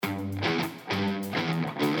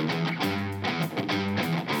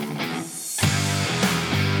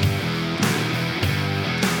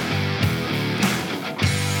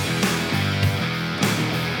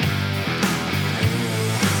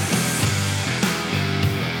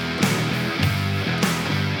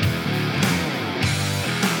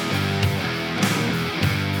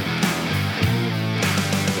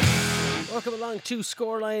along to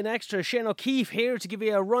Scoreline Extra. Shane O'Keefe here to give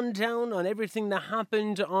you a rundown on everything that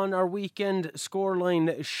happened on our weekend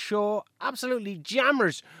Scoreline show. Absolutely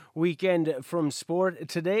jammers weekend from sport.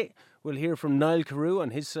 Today we'll hear from Niall Carew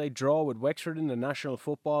on his side draw with Wexford in the National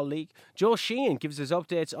Football League. Joe Sheehan gives us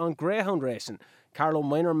updates on greyhound racing. Carlow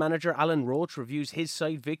minor manager Alan Roach reviews his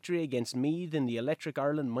side victory against Meath in the Electric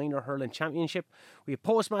Ireland Minor Hurling Championship. We have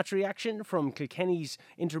post-match reaction from Kilkenny's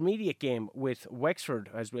intermediate game with Wexford,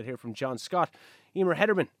 as we'll hear from John Scott. Emer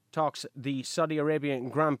Hederman talks the Saudi Arabian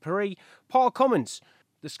Grand Prix. Paul Cummins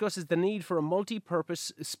discusses the need for a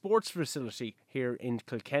multi-purpose sports facility here in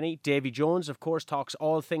Kilkenny. Davy Jones, of course, talks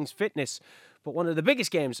all things fitness. But one of the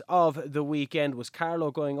biggest games of the weekend was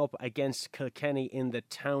Carlow going up against Kilkenny in the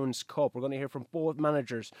Towns Cup. We're going to hear from both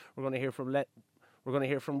managers. We're going to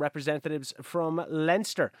hear from representatives from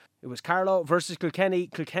Leinster. It was Carlow versus Kilkenny.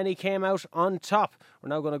 Kilkenny came out on top. We're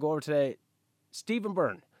now going to go over to Stephen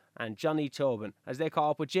Byrne and Johnny Tobin as they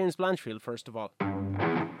call up with James Blanchfield first of all.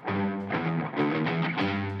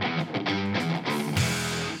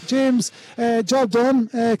 James, job done.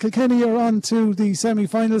 Kilkenny are on to the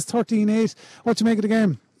semi-finals, 13-8. What do you make of the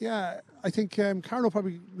game? Yeah, I think Carlow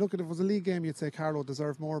probably, look, if it was a league game, you'd say Carlow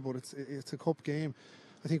deserved more, but it's a cup game.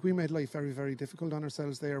 I think we made life very, very difficult on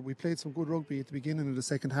ourselves there. We played some good rugby at the beginning of the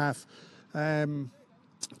second half.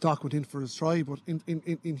 Doc went in for his try, but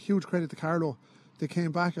in huge credit to Carlow, they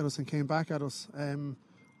came back at us.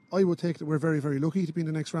 I would take that we're very, very lucky to be in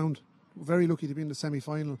the next round. Very lucky to be in the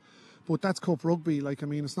semi-final. But that's cup rugby.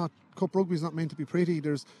 It's not, cup rugby is not meant to be pretty.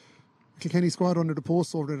 There's Kilkenny squad under the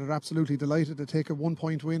post over there that are absolutely delighted to take a 1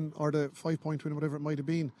 point win or the 5 point win, whatever it might have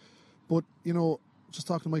been. But, just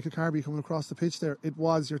talking to Michael Carby coming across the pitch there, it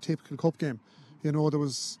was your typical cup game. There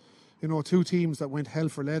was, two teams that went hell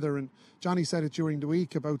for leather, and Johnny said it during the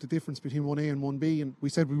week about the difference between 1A and 1B, and we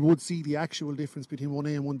said we would see the actual difference between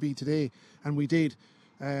 1A and 1B today, and we did.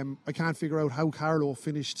 I can't figure out how Carlow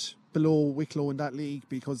finished below Wicklow in that league,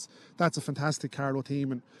 because that's a fantastic Carlow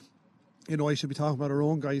team, and I should be talking about our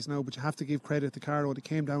own guys now, but you have to give credit to Carlow. They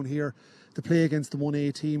came down here to play against the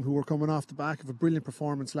 1A team, who were coming off the back of a brilliant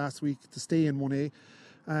performance last week to stay in 1A,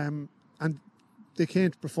 and they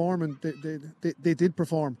came to perform, and they did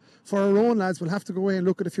perform. For our own lads, we'll have to go away and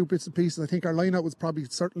look at a few bits and pieces. I think our line-out was probably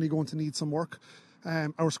certainly going to need some work.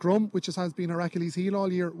 Our scrum, which has been our Achilles heel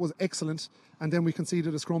all year, was excellent, and then we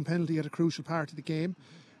conceded a scrum penalty at a crucial part of the game.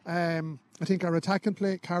 I think our attacking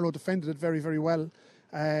play, Carlow defended it very, very well,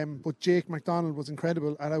 but Jake MacDonald was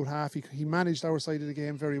incredible at out half. He managed our side of the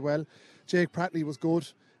game very well. Jake Prattley was good.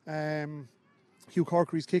 Hugh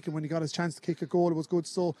Corkery's kicking, when he got his chance to kick a goal, it was good.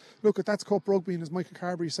 So look, that's cup rugby, and as Michael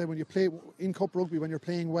Carberry said, when you play in cup rugby, when you're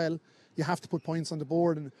playing well, you have to put points on the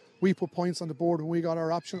board, and we put points on the board when we got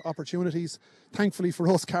our opportunities. Thankfully for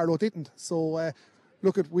us, Carlow didn't. So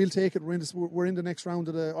we'll take it. We're in the next round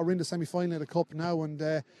or in the semi-final of the cup now,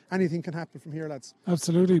 and anything can happen from here, lads.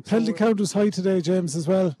 Absolutely. Penalty count was high today, James, as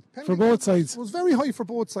well, for both sides. It was very high for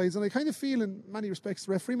both sides, and I kind of feel in many respects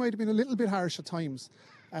the referee might have been a little bit harsh at times.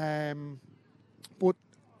 But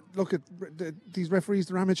look, at these referees,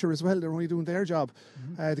 they're amateur as well. They're only doing their job.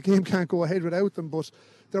 Mm-hmm. The game can't go ahead without them. But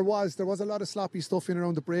there was a lot of sloppy stuff in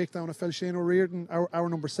around the breakdown. I felt Shane O'Riordan, our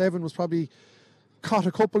number 7, was probably caught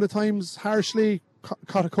a couple of times harshly,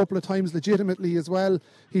 caught a couple of times legitimately as well.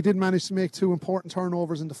 He did manage to make 2 important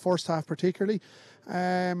turnovers in the first half, particularly.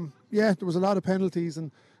 There was a lot of penalties,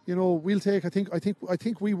 and we'll take. I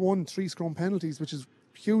think we won 3 scrum penalties, which is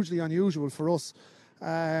hugely unusual for us.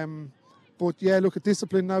 But yeah, look at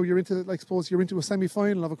discipline now. You're into a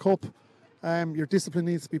semi-final of a cup. Your discipline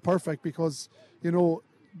needs to be perfect, because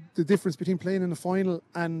the difference between playing in the final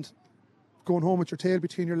and going home with your tail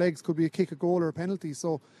between your legs could be a kick, a goal, or a penalty.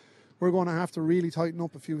 So we're going to have to really tighten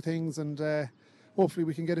up a few things, and hopefully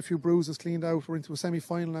we can get a few bruises cleaned out. We're into a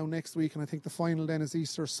semi-final now next week, and I think the final then is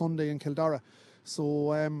Easter Sunday in Kildare.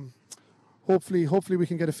 So hopefully we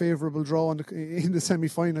can get a favourable draw in the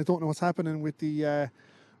semi-final. I don't know what's happening with the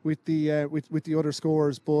other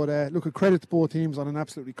scores, but look, a credit to both teams on an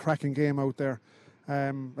absolutely cracking game out there.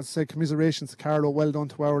 As I said, commiserations to Carlow. Well done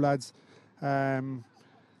to our lads.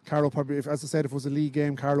 Carlow probably, as I said, if it was a league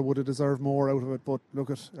game, Carlow would have deserved more out of it. But look,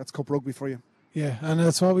 that's cup rugby for you. Yeah, and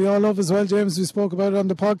that's what we all love as well, James. We spoke about it on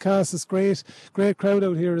the podcast. It's great crowd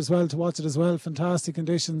out here as well to watch it as well. Fantastic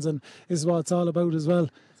conditions, and is what it's all about as well.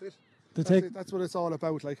 That's it. That's what it's all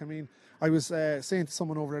about. I was saying to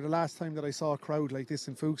someone over there, the last time that I saw a crowd like this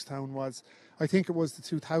in Fookstown was, I think it was the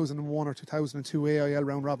 2001 or 2002 AIL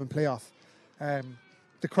round robin playoff.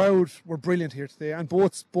 The crowd were brilliant here today, and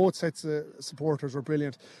both sets of supporters were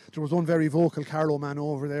brilliant. There was one very vocal Carlow man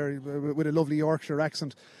over there with a lovely Yorkshire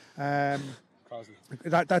accent.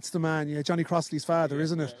 That's the man, yeah, Johnny Crossley's father,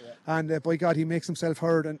 isn't it? And by God, he makes himself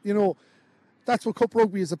heard. And, you know, that's what Cup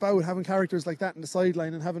Rugby is about, having characters like that in the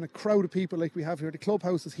sideline and having a crowd of people like we have here. The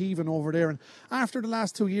clubhouse is heaving over there. And after the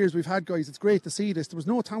last 2 years we've had, guys, it's great to see this. There was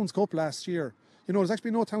no Towns Cup last year. You know, there's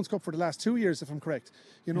actually no Towns Cup for the last 2 years, if I'm correct.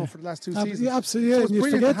 You know, for the last two seasons. Yeah, absolutely. So it's You'd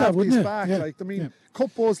brilliant to forget have that, wouldn't these you? back. Yeah. Like, I mean,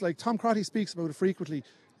 Cup buzz, like Tom Crotty speaks about it frequently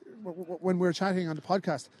when we're chatting on the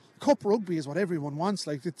podcast. Cup Rugby is what everyone wants.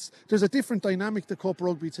 Like, there's a different dynamic to Cup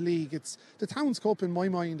Rugby to league. It's the Towns Cup, in my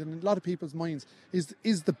mind and in a lot of people's minds, is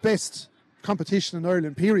the best competition in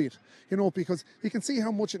Ireland, period. You know, because you can see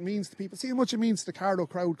how much it means to people. See how much it means to the Carlow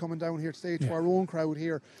crowd coming down here today, to our own crowd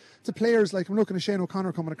here, to players like, I'm looking at Shane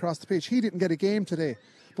O'Connor coming across the pitch. He didn't get a game today,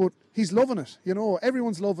 but he's loving it. You know,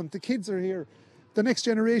 everyone's loving it. The kids are here. The next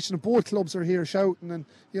generation of both clubs are here shouting, and,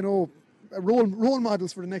 you know, role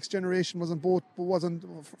models for the next generation for both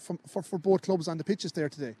clubs on the pitches there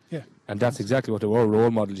today. Yeah. And that's exactly what they were,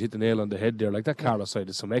 role models. You hit the nail on the head there. Like that Carlow side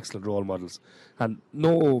is some excellent role models. And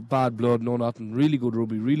no bad blood, no nothing. Really good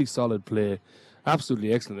rugby, really solid play.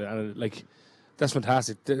 Absolutely excellent. And like, that's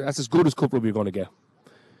fantastic. That's as good as Cup Rugby you're going to get,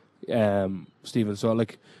 Stephen. So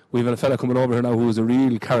like, we've a fella coming over here now who is a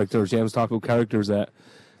real character. James talked about characters.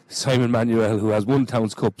 Simon Manuel, who has won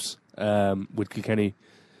Towns Cups with Kilkenny.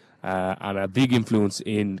 And a big influence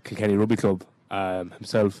in Kilkenny Rugby Club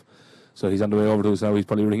himself. So he's on the way over to us now. He's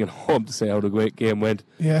probably ringing home to say how the great game went.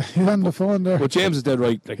 Yeah, he's on the phone there. But James is dead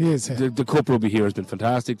right. Like, he is, yeah. The Cup Rugby here has been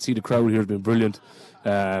fantastic. See, the crowd here has been brilliant.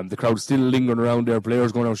 The crowd's still lingering around there.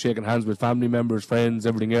 Players going out shaking hands with family members, friends,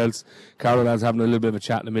 everything else. Carlow lads having a little bit of a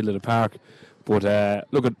chat in the middle of the park. But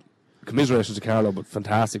look at commiserations to Carlow, but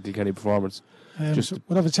fantastic Kilkenny performance. We'll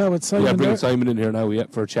have a chat with Simon. Yeah, bring Simon in here now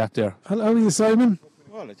for a chat there. How are you, Simon?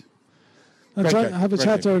 Well, have a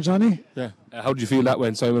chat there, Johnny. Yeah. How did you feel that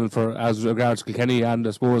went, Simon, for as regards Kilkenny and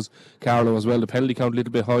I suppose Carlow as well? The penalty count a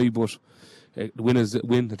little bit high, but the win is a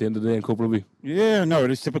win at the end of the day in Cup Rugby. Yeah, no,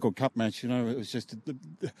 it is typical cup match. You know, it was just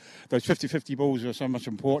those 50-50 balls are so much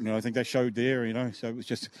important. And I think they showed there. You know, so it was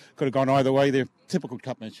just could have gone either way. They're typical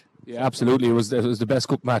cup match. Yeah, absolutely. It was the best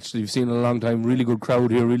cup match that you've seen in a long time. Really good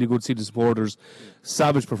crowd here, really good seated supporters.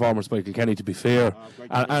 Savage performance by Kilkenny, to be fair.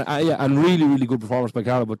 And really, really good performance by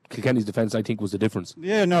Carlow, but Kilkenny's defence, I think, was the difference.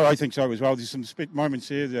 Yeah, no, I think so as well. There's some split moments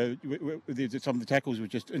here. Some of the tackles were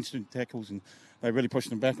just instant tackles, and they really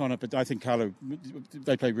pushed them back on it. But I think Carlow,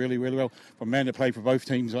 they played really, really well. For man to play for both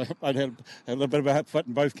teams, I'd had a little bit of a foot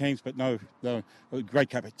in both games, but no,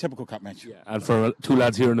 great cup, typical cup match. Yeah, and for two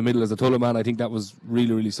lads here in the middle as a Tulla man, I think that was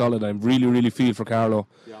really, really solid. I really, really feel for Carlow.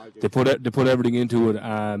 Yeah, they put everything into it.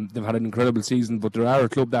 They've had an incredible season, but there are a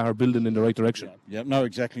club that are building in the right direction. Yeah, no,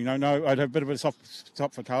 exactly. No, I'd have a bit of a soft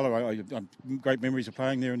top for Carlow. I great memories of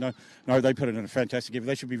playing there, and no, they put it in a fantastic game.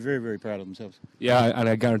 They should be very, very proud of themselves. Yeah, and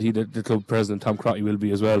I guarantee that the club president Tom Crotty will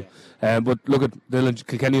be as well. But look at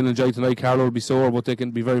Kilkenny will enjoy tonight. Carlow will be sore, but they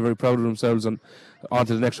can be very, very proud of themselves and on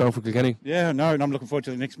to the next round for Kilkenny. Yeah, no, and I'm looking forward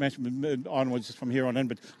to the next match onwards from here on in.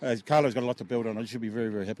 But Carlow's got a lot to build on. They should be very,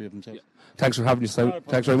 very happy with themselves. Yeah. Thanks for having us, Simon.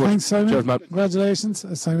 Thanks very much. Thanks, Simon. Cheers, Matt.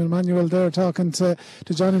 Congratulations. Simon Manuel there talking to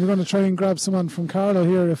Johnny. We're going to try and grab someone from Carlow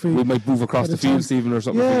here if we might move across the field, Stephen, or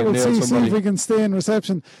something. Yeah, we'll see if we can stay in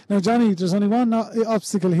reception. Now, Johnny, there's only one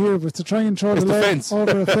obstacle here, but to try and throw the leg fence.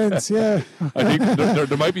 over a fence. Yeah. I think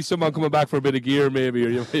there might be someone coming back for a bit of gear, maybe, or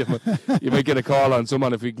you might get a call on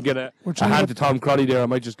someone. If we can get a hand to Tom Crotty there, I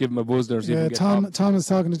might just give him a buzz there. See if Tom is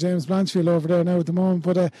talking to James Blanchfield over there now at the moment.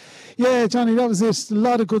 But yeah, Johnny, that was it. A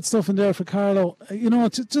lot of good stuff in there for Carlow. You know,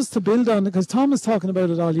 just to build on it, because Tom is talking about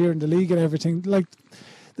it all year in the league and everything. Like,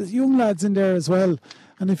 there's young lads in there as well.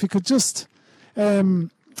 And if you could just, get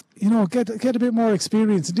a bit more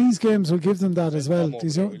experience, these games will give them that as well.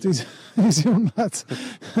 These young lads.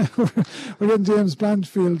 We're getting James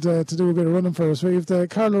Blanchfield to do a bit of running for us. We have the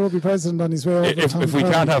Carlow Rugby president on his way over. If we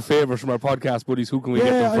can't have favours from our podcast buddies, who can we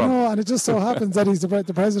get them from? Yeah, I know, and it just so happens that he's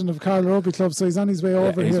the president of Carlow Rugby Club, so he's on his way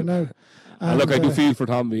over here now. And look, I do feel for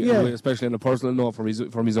Tom, especially on a personal note,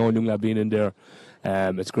 from his own young lad being in there.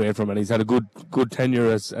 It's great for him, and he's had a good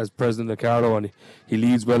tenure as president of Carlow, and he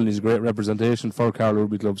leads well, and he's a great representation for Carlow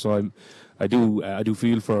Rugby Club. So I do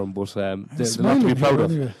feel for him, but there's a lot to be proud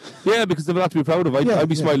of. Anyway. Yeah, because there's a lot to be proud of. I'd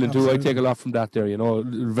be smiling too. I take a lot from that there. You know,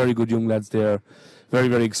 very good young lads there, very,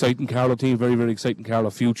 very exciting Carlow team, very, very exciting Carlow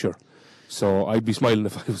future. So I'd be smiling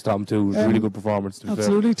if I was Tom too. It was a really good performance, to be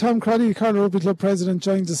absolutely fair. Tom Crotty, Carlow Rugby Club president,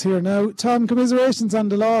 joins us here now. Tom, commiserations on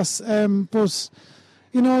the loss, but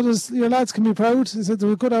you know, your lads can be proud. There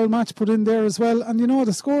was a good old match put in there as well. And you know,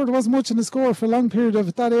 the score, there wasn't much in the score for a long period of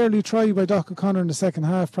it. That early try by Doc O'Connor in the second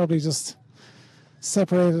half probably just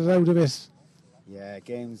separated it out a bit. Yeah,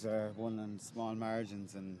 games are won on small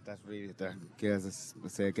margins, and that really, as I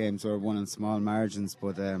say, games are won on small margins.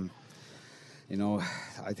 But you know,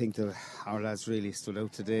 I think our lads really stood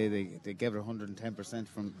out today. They gave it 110%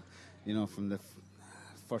 from, you know, from the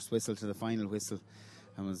first whistle to the final whistle,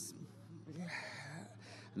 and was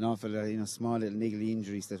an awful lot, you know, small little niggly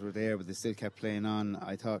injuries that were there, but they still kept playing on.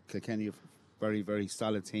 I thought Kilkenny, very, very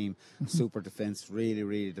solid team, super defence,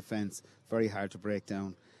 really defence, very hard to break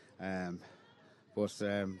down. But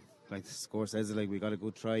like the score says, like we got a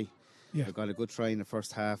good try. Yeah. We got a good try in the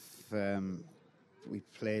first half. We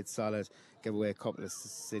played solid, gave away a couple of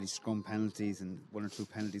silly scrum penalties and 1 or 2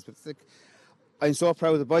 penalties. But it's like, I'm so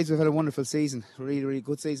proud of the boys. We've had a wonderful season, really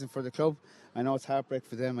good season for the club. I know it's heartbreak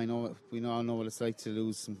for them. I know we all know what it's like to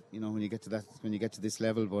lose. You know, when you get to this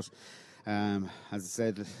level. But as I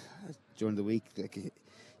said during the week, like,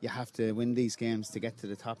 you have to win these games to get to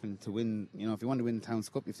the top and to win. You know, if you want to win the Towns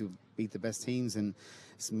Cup, you have to beat the best teams. And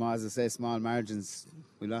as I say, small margins.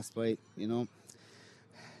 We lost by, you know,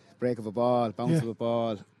 break of a ball, bounce of a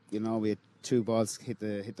ball. You know, we had 2 balls hit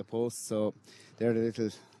the post. So they're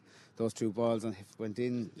those 2 balls went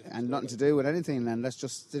in, and nothing to do with anything, and that's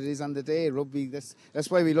just it is on the day. Rugby, that's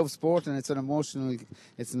why we love sport, and it's an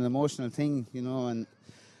emotional thing, you know. And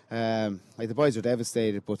like the boys are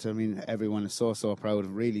devastated, but I mean everyone is so proud,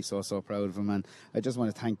 really so proud of them, and I just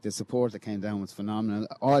want to thank the support that came down. Was phenomenal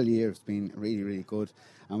all year. It's been really good,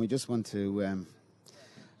 and we just want to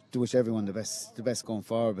wish everyone the best going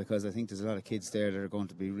forward, because I think there's a lot of kids there that are going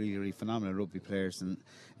to be really phenomenal rugby players. And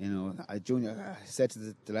you know, I said to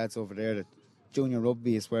the lads over there that junior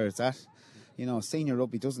rugby is where it's at. You know, senior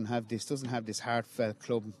rugby doesn't have this heartfelt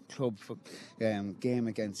club game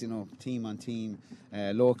against, you know, team on team,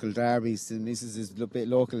 local derbies, and this is as bit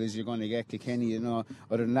local as you're going to get. Kilkenny, you know,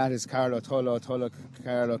 other than that is Carlow, Carlow,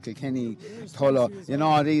 Kilkenny, Tullow. You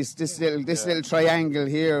know, this little triangle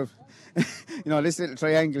here. You know, this little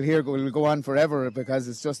triangle here will go on forever, because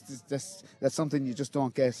it's just that's something you just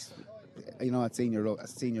don't get, you know, at senior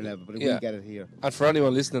level, but we get it here. And for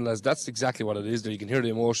anyone listening, lads, that's exactly what it is there. You can hear the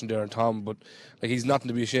emotion there in Tom, but like, he's nothing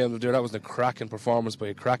to be ashamed of there. That was a cracking performance by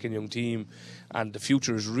a cracking young team, and the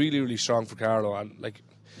future is really strong for Carlow, and like,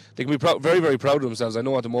 they can be very proud of themselves. I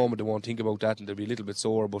know at the moment they won't think about that and they'll be a little bit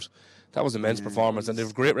sore, but that was an immense performance, and they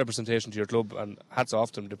have great representation to your club, and hats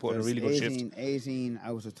off to them. They put in a really good shift. 18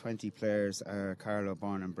 out of 20 players are Carlow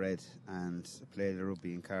born and bred and played the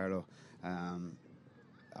rugby in Carlow.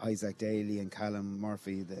 Isaac Daly and Callum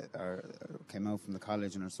Murphy came out from the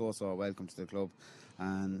college and are so welcome to the club.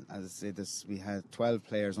 And as I said, we had 12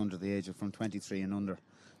 players under the age of from 23 and under.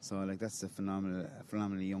 So like, that's a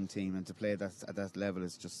phenomenally young team, and to play at that level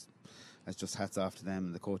is just hats off to them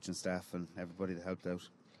and the coaching staff and everybody that helped out.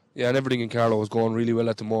 Yeah, and everything in Carlow is going really well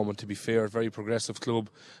at the moment, to be fair. Very progressive club,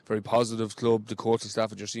 very positive club. The coaching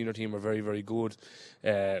staff at your senior team are very good.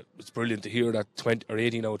 It's brilliant to hear that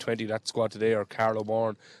 18 out of 20, that squad today are Carlow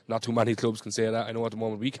born. Not too many clubs can say that. I know at the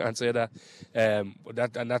moment we can't say that.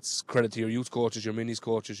 But that's credit to your youth coaches, your minis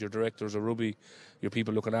coaches, your directors of rugby, your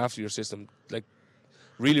people looking after your system. Like,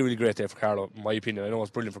 really great day for Carlow, in my opinion. I know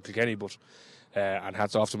it's brilliant for Kilkenny, but and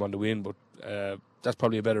hats off to them on the win, but that's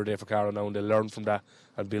probably a better day for Carlow now, and they'll learn from that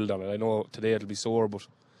and build on it. I know today it'll be sore, but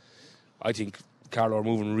I think Carlow are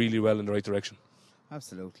moving really well in the right direction.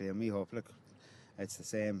 Absolutely, and we hope, look, it's the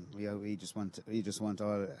same. We just want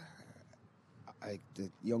all the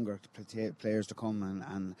younger players to come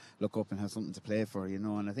and look up and have something to play for, you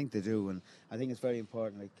know, and I think they do, and I think it's very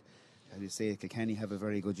important. Like, as you say, Kilkenny have a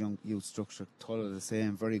very good young youth structure. Tulla the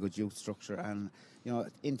same, very good youth structure, and you know,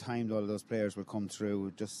 in time all of those players will come through.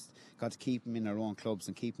 We've just got to keep them in our own clubs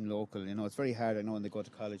and keep them local. You know, it's very hard, I know, when they go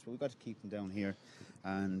to college, but we've got to keep them down here.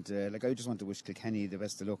 And like, I just want to wish Kilkenny the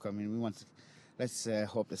best of luck. I mean, let's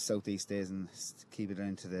hope the Southeast stays and keep it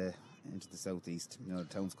into the Southeast. You know,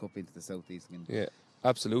 the Towns Cup into the Southeast again. Yeah.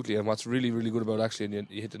 Absolutely, and what's really good about, actually, and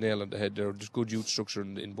you hit the nail on the head there, there's good youth structure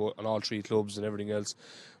in all 3 clubs and everything else,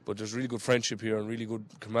 but there's really good friendship here and really good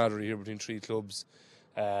camaraderie here between 3 clubs.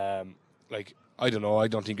 Like, I don't know, I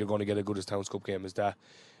don't think you're going to get as good as Towns Cup game as that.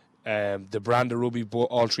 The brand of rugby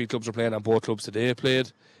all 3 clubs are playing, and both clubs today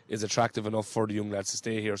played, is attractive enough for the young lads to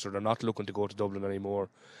stay here, so they're not looking to go to Dublin anymore.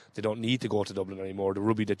 They don't need to go to Dublin anymore. The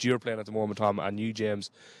rugby that you're playing at the moment, Tom, and you, James,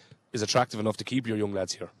 is attractive enough to keep your young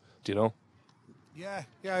lads here. Do you know? Yeah,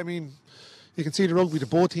 I mean, you can see the rugby.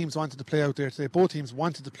 Both teams wanted to play out there today. Both teams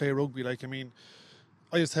wanted to play rugby. Like, I mean,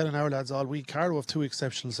 I was telling our lads all week, Carlow have 2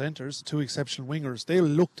 exceptional centres, 2 exceptional wingers. They'll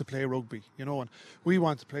look to play rugby, you know, and we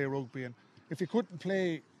want to play rugby. And if you couldn't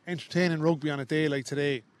play entertaining rugby on a day like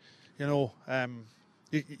today, you know,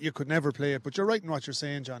 you could never play it. But you're right in what you're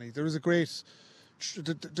saying, Johnny. There is a great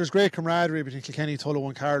there's great camaraderie between Kilkenny, Tullow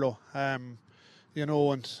and Carlow. You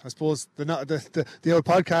know, and I suppose the old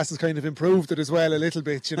podcast has kind of improved it as well a little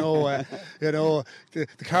bit. You know, the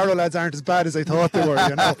Carlow lads aren't as bad as I thought they were.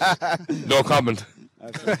 You know, No comment.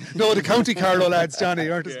 no, the County Carlow lads, Johnny,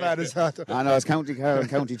 aren't as bad as that. I know it's County Carlow and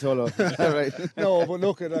County Tullow. Right. No, but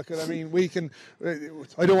look at. I mean, we can.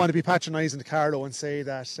 I don't want to be patronising to Carlow and say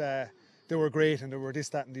that they were great and they were this,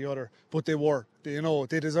 that, and the other, but they were. You know,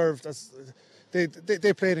 they deserved.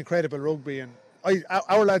 They played incredible rugby, and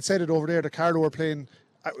our lad said it over there. The Carlow were playing.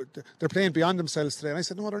 They're playing beyond themselves today. And I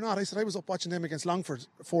said, no, they're not. I said, I was up watching them against Longford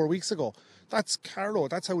 4 weeks ago. That's Carlow.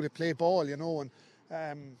 That's how they play ball, you know.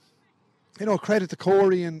 And you know, credit to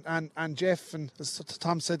Corey and Jeff, and as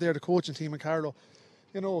Tom said there, the coaching team in Carlow.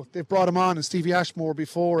 You know, they've brought him on, and Stevie Ashmore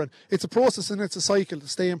before, and it's a process and it's a cycle to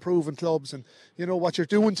stay improving clubs. And you know, what you're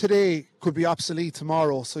doing today could be obsolete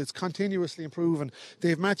tomorrow, so it's continuously improving.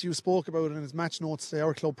 Dave Matthews spoke about it in his match notes today,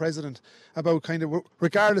 our club president, about kind of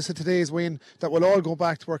regardless of today's win, that we'll all go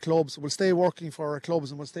back to our clubs, we'll stay working for our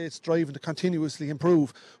clubs, and we'll stay striving to continuously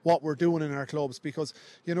improve what we're doing in our clubs, because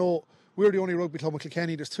you know, we're the only rugby club in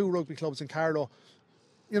Kilkenny. There's 2 rugby clubs in Carlow,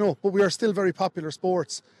 you know, but we are still very popular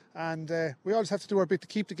sports. And we always have to do our bit to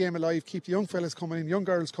keep the game alive, keep the young fellas coming in, young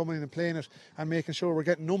girls coming in and playing it, and making sure we're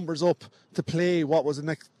getting numbers up to play what was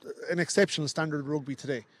an exceptional standard of rugby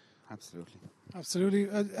today. Absolutely.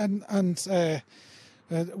 And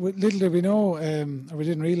little did we know, or we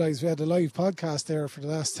didn't realise we had a live podcast there for the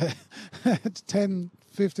last 10,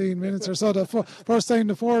 15 minutes or so. The first time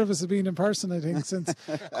the 4 of us have been in person, I think, since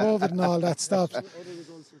COVID and all that stopped.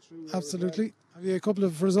 Absolutely. Have you a couple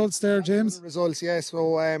of results there, James? Results, yes.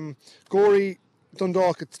 So Gorey,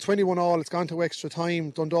 Dundalk, it's 21-all. It's gone to extra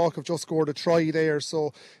time. Dundalk have just scored a try there,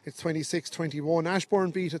 so it's 26-21.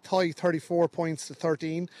 Ashbourne beat Athy 34 points to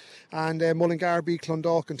 13, and Mullingar beat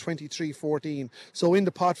Clondalkin 23-14. So in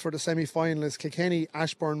the pot for the semi-finalists, Kilkenny,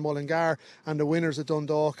 Ashbourne, Mullingar, and the winners of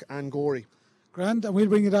Dundalk and Gorey. Grand, and we'll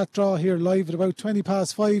bring you that draw here live at about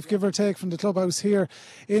 5:20, give or take, from the clubhouse here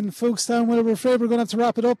in Foulkstown. Well, we're afraid we're going to have to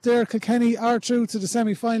wrap it up there. Kilkenny are through to the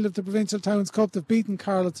semi-final of the Provincial Towns Cup. They've beaten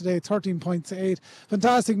Carlow today, 13 points to 8.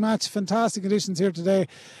 Fantastic match, fantastic additions here today.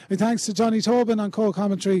 And thanks to Johnny Tobin on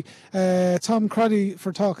co-commentary, Tom Cruddy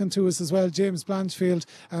for talking to us as well, James Blanchfield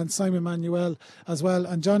and Simon Manuel as well.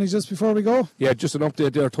 And Johnny, just before we go? Yeah, just an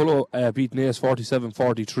update there. Tullow beat Naas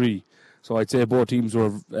 47-43. So I'd say both teams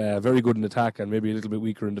were very good in attack and maybe a little bit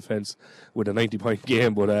weaker in defence with a 90-point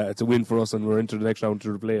game. But it's a win for us, and we're into the next round to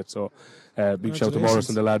replay it. So big shout to Morris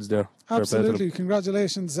and the lads there. Absolutely.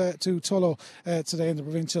 Congratulations to Tullow today in the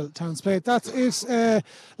Provincial Towns Plate. That's it,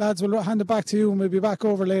 lads. We'll hand it back to you, and we'll be back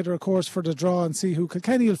over later, of course, for the draw and see who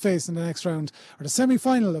Kilkenny will face in the next round, or the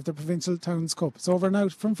semi-final of the Provincial Towns Cup. It's over now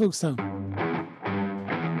from Foulkstown.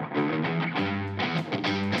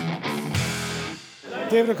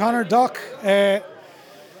 David O'Connor, Doc,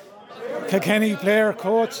 Kilkenny player,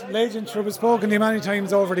 coach, legend, sure we've spoken to you many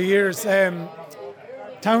times over the years.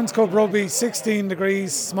 Towns Cup rugby, 16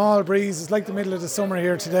 degrees, small breeze. It's like the middle of the summer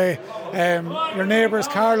here today. Your neighbours,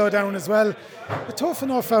 Carlow, down as well. A tough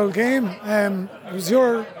enough foul game. It was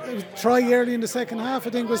your try early in the second half, I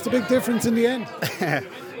think, was the big difference in the end.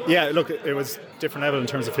 Yeah, look, it was different level in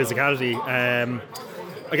terms of physicality.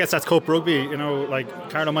 I guess that's Cup rugby, you know, like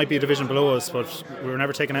Carlow might be a division below us, but we were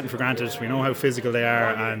never taking anything for granted. We know how physical they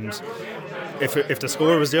are, and if the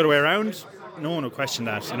score was the other way around, no one would question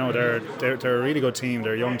that. You know, they're a really good team,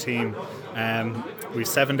 they're a young team. We've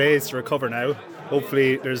 7 days to recover now.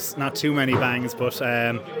 Hopefully there's not too many bangs, but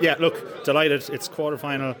yeah, look, delighted. It's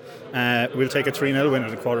quarter-final. We'll take a 3-0 win in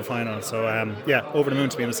the quarter-final. So yeah, over the moon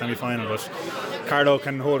to be in the semi-final. But Carlow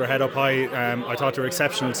can hold their head up high. I thought they were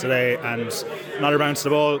exceptional today, and not a bounce to the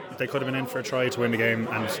ball. They could have been in for a try to win the game,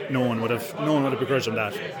 and no one would have begrudged them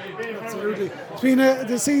that. Absolutely. It's been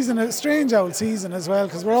the season, a strange old season as well,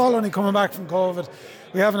 because we're all only coming back from COVID.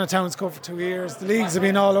 We haven't a Towns Cup for 2 years. The leagues have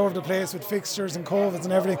been all over the place with fixtures and COVIDs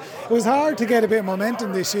and everything. It was hard to get a bit of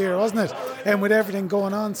momentum this year, wasn't it? And with everything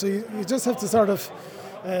going on, so you just have to sort of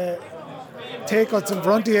take what's in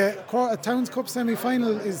front of you. A Towns Cup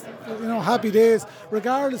semi-final is, you know, happy days,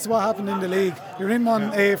 regardless of what happened in the league. You're in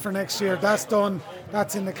 1A for next year. That's done.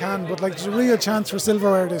 That's in the can. But like, there's a real chance for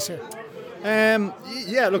silverware this year.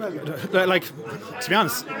 Yeah, look, like, to be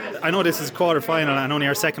honest, I know this is quarter-final and only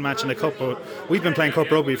our second match in the Cup, but we've been playing Cup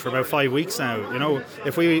rugby for about 5 weeks now. You know,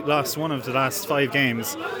 if we lost one of the last 5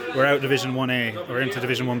 games, we're out Division 1A, we're into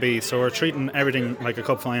Division 1B, so we're treating everything like a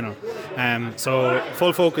Cup final. So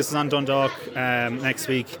full focus is on Dundalk next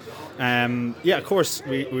week. Yeah, of course,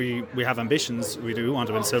 we have ambitions. We do want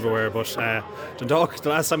to win silverware, but Dundalk, the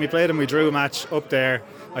last time we played them, we drew a match up there.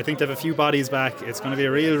 I think they have a few bodies back. It's going to be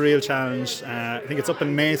a real challenge. I think it's up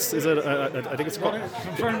in Mace, is it? I think it's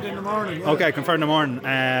confirmed in the morning. Yeah. Okay, confirmed in the morning.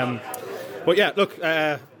 But yeah, look,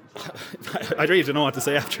 I really don't know what to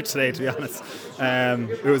say after today, to be honest.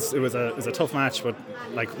 It was a tough match, but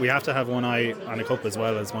like we have to have one eye on a cup as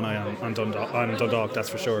well as one eye on Dundalk, that's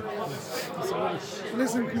for sure.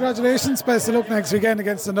 Listen, congratulations. Best of luck next weekend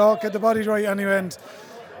against Dundalk. Get the body right anyway,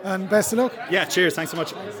 and best of luck. Yeah, cheers. Thanks so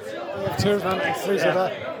much. Cheers, man. Appreciate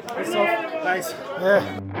that. Good stuff. Thanks. Yeah.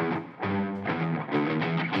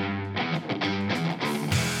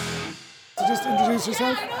 So just introduce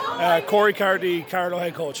yourself. Corey Cardy, Carlow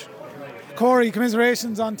head coach. Corey,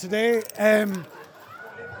 commiserations on today.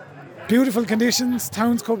 Beautiful conditions,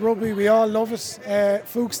 Towns Cup rugby, we all love it.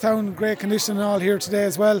 Fookstown, great condition and all here today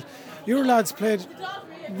as well. Your lads played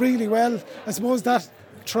really well. I suppose that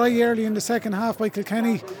try early in the second half by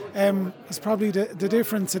Kilkenny is probably the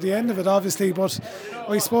difference at the end of it, obviously. But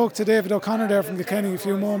I spoke to David O'Connor there from Kilkenny a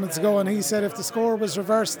few moments ago, and he said if the score was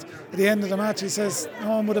reversed at the end of the match, he says no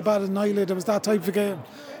one would have batted an eyelid. It was that type of game.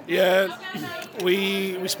 Yeah,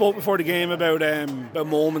 we spoke before the game about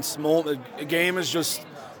moments. A game is just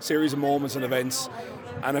a series of moments and events,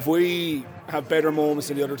 and if we have better moments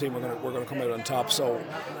than the other team, we're going to come out on top. So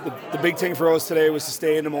the big thing for us today was to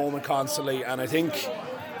stay in the moment constantly, and I think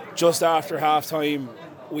just after half time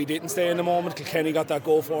we didn't stay in the moment. Kilkenny got that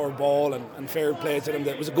go forward ball and fair play to them.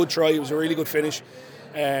 That was a good try, it was a really good finish,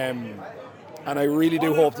 and I really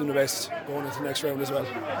do hope them the best going into the next round as well.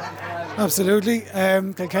 Absolutely.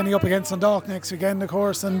 Kilkenny up against Dundalk next weekend, of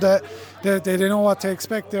course, and they know what to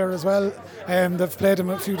expect there as well. They've played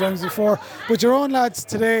them a few times before. But your own lads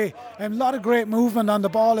today, a lot of great movement on the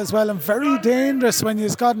ball as well, and very dangerous when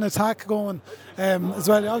you've got an attack going as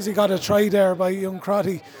well. You obviously got a try there by young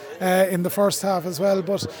Crotty in the first half as well,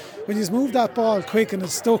 but when you move that ball quick and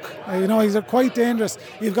it's stuck, he's quite dangerous.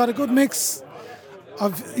 You've got a good mix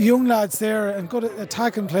of young lads there and good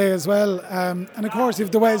attacking play as well, and of course you've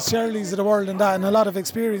the Wes Shirleys of the world and that, and a lot of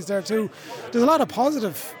experience there too. There's a lot of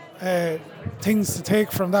positive things to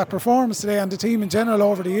take from that performance today and the team in general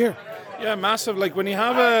over the year. Yeah, massive. Like when you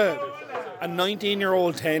have a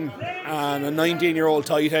 19-year-old 10 and a 19-year-old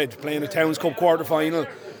tight head playing a Towns Cup quarter final,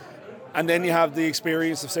 and then you have the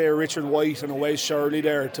experience of say a Richard White and a Wes Shirley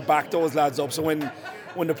there to back those lads up, so when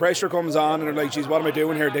the pressure comes on and they're like, geez, what am I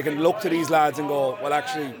doing here? They can look to these lads and go, well,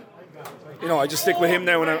 actually, I just stick with him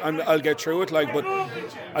now and I'll get through it. But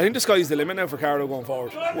I think the sky's the limit now for Carlow going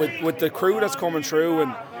forward. With the crew that's coming through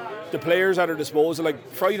and the players at our disposal.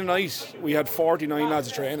 Like Friday night, we had 49 lads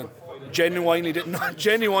of training. Genuinely didn't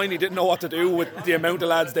know what to do with the amount of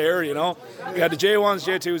lads there. We had the J1s,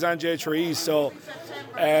 J2s, and J3s. So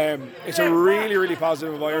it's a really, really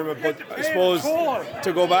positive environment. But I suppose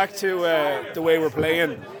to go back to the way we're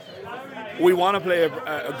playing, we want to play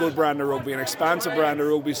a good brand of rugby, an expansive brand of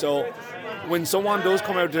rugby. So when someone does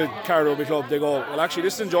come out to Carlow Rugby Club, they go, well, actually,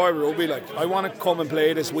 this is enjoyable rugby. Like, I want to come and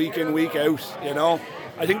play this week in, week out.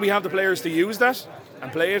 I think we have the players to use that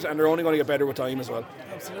and play it, and they're only going to get better with time as well.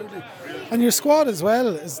 Absolutely. And your squad as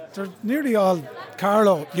well, they're nearly all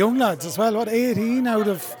Carlow young lads as well. What, 18 out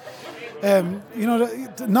of not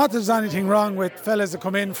that there's anything wrong with fellas that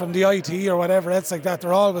come in from the IT or whatever else like that.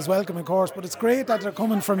 They're always welcome, of course, but it's great that they're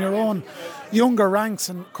coming from your own younger ranks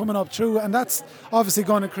and coming up through, and that's obviously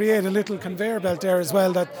going to create a little conveyor belt there as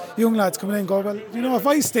well, that young lads coming in and go, well, if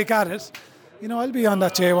I stick at it, I'll be on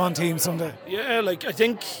that J1 team someday. Yeah, I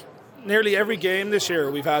think nearly every game this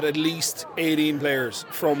year we've had at least 18 players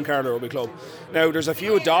from Carlow Rugby Club. Now there's a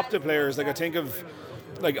few adopted players, I think of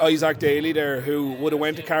Isaac Daly there, who would have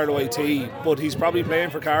went to Carlow IT, but he's probably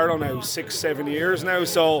playing for Carlow now 6-7 years now,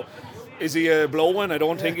 so is he a blow-in? I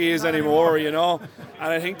don't think he is anymore, And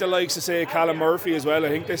I think the likes of say Callum Murphy as well, I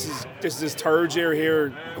think this is his third year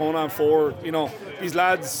here, going on 4. These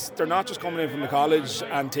lads, they're not just coming in from the college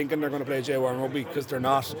and thinking they're going to play J1 rugby, because they're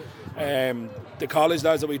not. The college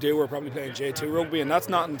lads that we do are probably playing J2 rugby, and that's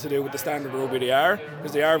nothing to do with the standard rugby they are,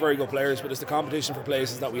 because they are very good players, but it's the competition for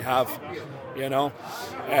places that we have,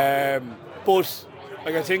 but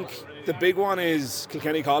I think the big one is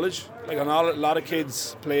Kilkenny College. A lot of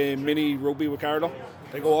kids play mini rugby with Carlow.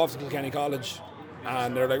 They go off to Kilkenny College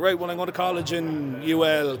and they're like, right, well, I'm going to college in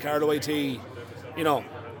UL, Carlow IT, and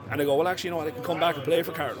they go, well, actually, I can come back and play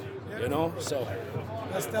for Carlow, so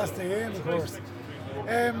that's the aim, of course.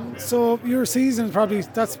 So your season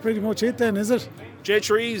that's pretty much it then, is it?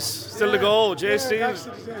 J3's still to go.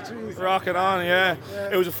 J3's rocking on. Yeah.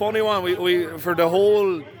 It was a funny one. We for the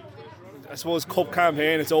whole I suppose, cup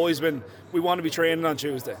campaign, it's always been, we want to be training on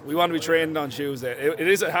Tuesday.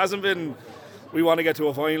 It hasn't been, we want to get to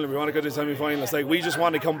a final, we want to go to the semi-final. It's like, we just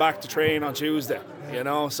want to come back to train on Tuesday, you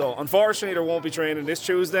know. So, unfortunately, there won't be training this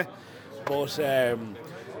Tuesday. But,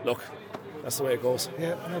 look, that's the way it goes.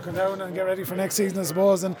 Yeah, looking down and get ready for next season, I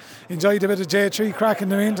suppose, and enjoy the bit of J3 crack in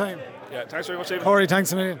the meantime. Yeah, thanks very much, David. Corey,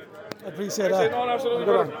 thanks a million. I appreciate that. No, absolutely.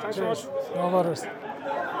 Good on. Thanks very much. No matters.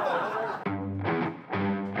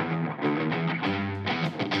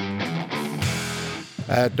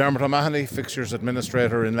 Dermot O'Mahony, fixtures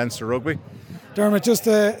administrator in Leinster Rugby. Dermot, just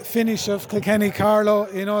the finish of Kilkenny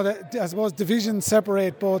Carlow, you know, I suppose divisions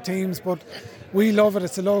separate both teams, but we love it.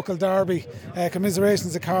 It's a local derby.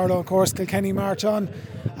 Commiserations of Carlow, of course. Kilkenny march on,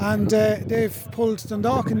 and they've pulled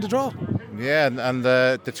Dundalk in the draw. Yeah, and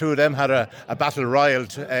the two of them had a battle royal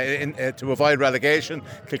to avoid relegation.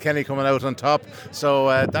 Kilkenny coming out on top, so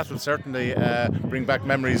that will certainly bring back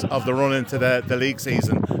memories of the run into the league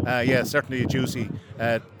season. Yeah, certainly a juicy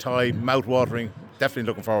tie, mouth-watering. Definitely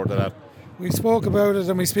looking forward to that. We spoke about it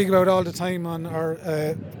and we speak about it all the time on our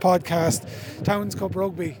podcast, Towns Cup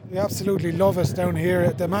Rugby. We absolutely love it down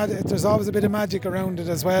here. There's always a bit of magic around it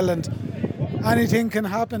as well, and anything can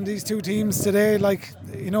happen. These two teams today, like,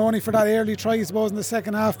 you know, only for that early try, I suppose, in the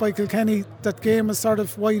second half by Kilkenny, that game was sort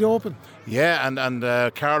of wide open. Yeah,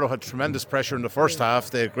 and Carlow had tremendous pressure in the first half.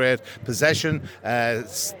 They had great possession.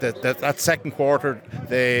 That second quarter,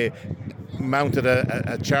 they mounted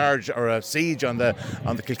a charge or a siege on the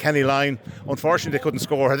Kilkenny line. Unfortunately, they couldn't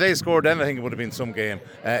score. Had they scored, then I think it would have been some game.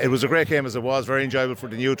 It was a great game as it was, very enjoyable for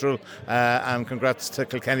the neutral, and congrats to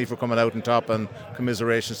Kilkenny for coming out on top, and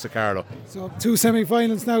commiserations to Carlow. So 2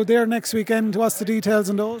 semi-finals now there next weekend. What's the details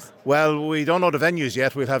on those? Well, we don't know the venues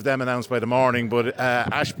yet. We'll have them announced by the morning, but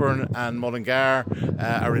Ashbourne and Mullingar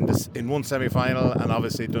are in one semi-final, and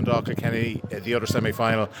obviously Dundalk Kilkenny the other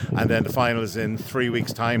semi-final, and then the final is in 3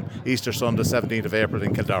 weeks' time, Easter Sunday, 17th of April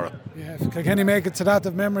in Kildare. Yeah, if Kilkenny make it to that,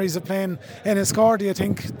 the memories of playing Enniscorthy, I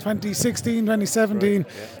think 2016, 2017,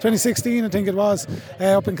 2016 I think it was,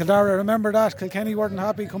 up in Kildare. I remember that. Kilkenny weren't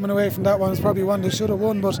happy coming away from that one. It was probably one they should have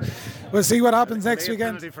won, but we'll see what happes next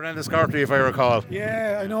weekend. Penalty for Enniscorthy, if I recall.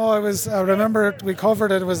 Yeah, I know. I remember it, we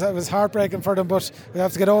covered it. It was heartbreaking for them, but we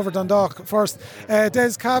have to get over Dundalk first.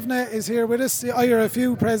 Des Kavanagh is here with us.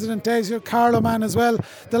 IRFU President Des, you're Carlow man as well.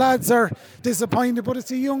 The lads are disappointed, but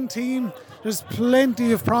it's a young team. There's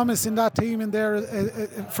plenty of promise in that team in there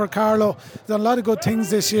for Carlow. Done a lot of good things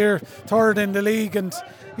this year, third in the league, and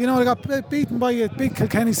you know, they got beaten by a big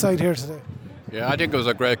Kilkenny side here today. Yeah, I think it was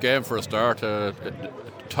a great game for a start.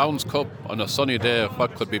 Towns Cup on a sunny day,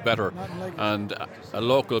 what could be better? And a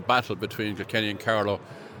local battle between Kilkenny and Carlow.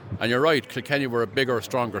 And you're right, Kilkenny were a bigger,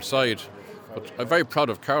 stronger side. But I'm very proud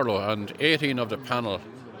of Carlow, and 18 of the panel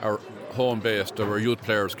are home-based. There were youth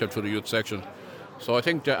players, came through the youth section. So I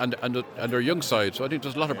think, and they're young side, so I think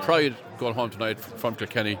there's a lot of pride going home tonight from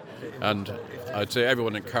Kilkenny, and I'd say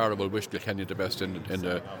everyone in Carlow will wish Kilkenny the best in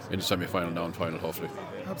the semi-final now and final, hopefully.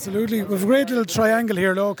 Absolutely. We've a great little triangle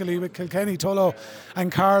here locally with Kilkenny, Tullow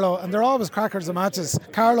and Carlow, and they're always crackers of matches.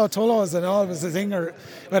 Carlow, Tullow is always a thing, or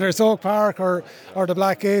whether it's Oak Park or the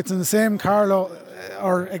Black Gates, and the same Carlow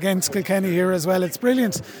or against Kilkenny here as well. It's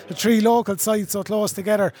brilliant. The three local sides so close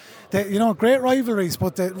together. Great rivalries,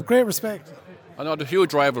 but great respect. I know the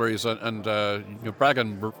huge rivalries, and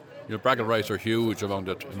bragging rights are huge among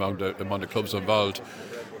the clubs involved.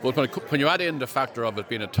 But when you add in the factor of it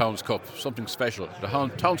being a Towns Cup, something special. The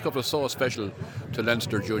Towns Cup is so special to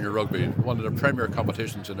Leinster Junior Rugby, one of the premier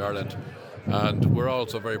competitions in Ireland, and we're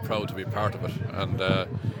also very proud to be part of it. And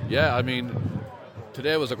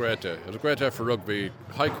today was a great day. It was a great day for rugby,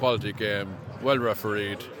 high quality game, well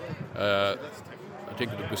refereed. I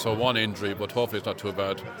think we saw one injury, but hopefully it's not too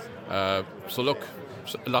bad. A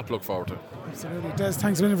lot to look forward to. Absolutely. Des,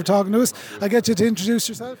 thanks a million for talking to us. I'll get you to introduce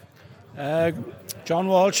yourself. John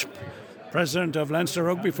Walsh, President of Leinster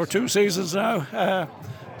Rugby for 2 seasons now.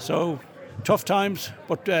 So tough times,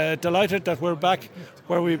 but delighted that we're back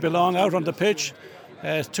where we belong, out on the pitch.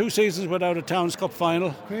 2 seasons without a Towns Cup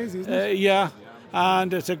final. Crazy, isn't it? Yeah.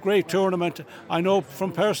 And it's a great tournament. I know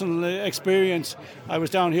from personal experience, I was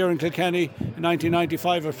down here in Kilkenny in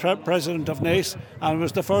 1995 as president of NACE, and it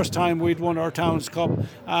was the first time we'd won our Towns Cup,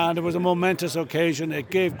 and it was a momentous occasion. It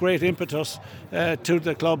gave great impetus to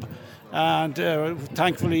the club, and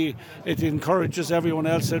thankfully it encourages everyone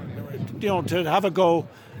else to have a go.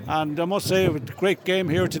 And I must say, it was a great game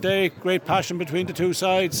here today, great passion between the two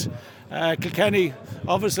sides. Kilkenny,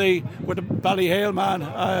 obviously, with the Ballyhale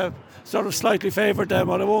man, sort of slightly favoured them,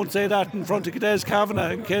 but I won't say that in front of Des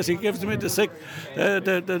Kavanagh in case he gives me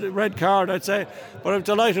the red card, I'd say. But I'm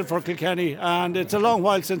delighted for Kilkenny, and it's a long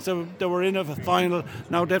while since they were in a final.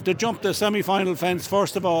 Now they have to jump the semi-final fence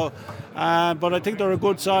first of all, but I think they're a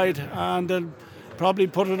good side, and they'll probably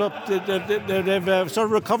put it up. They've sort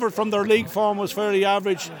of recovered from their league form, was fairly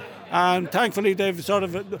average. And thankfully they've sort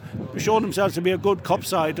of shown themselves to be a good cup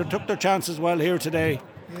side. They took their chances well here today.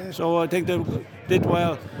 Yeah. So I think they did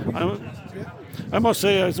well. I must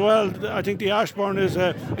say as well, I think the Ashbourne is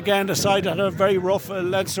again the side that had a very rough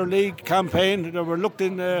Leinster League campaign. They were looked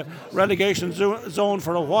in the relegation zone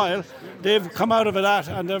for a while. They've come out of that,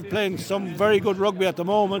 and they're playing some very good rugby at the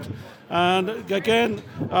moment. And again,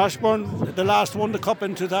 Ashbourne, the last won the cup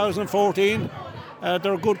in 2014.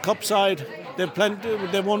 They're a good cup side.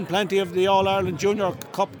 They've won plenty of the All-Ireland Junior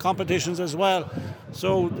Cup competitions as well.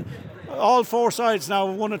 So all four sides now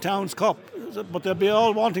have won a Towns Cup, but they'll be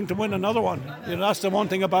all wanting to win another one. That's the one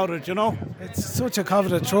thing about it, It's such a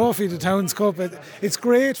coveted trophy, the Towns Cup. It's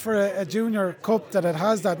great for a junior cup that it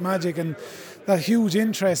has that magic and that huge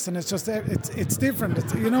interest, and it's just it's different.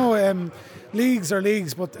 Leagues are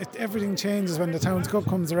leagues, but everything changes when the Towns Cup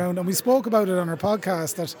comes around. And we spoke about it on our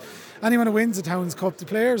podcast that anyone who wins the Towns Cup, the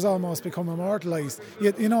players almost become immortalised.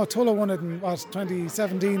 Tulla won it in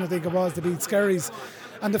 2017, I think it was, to beat Skerries.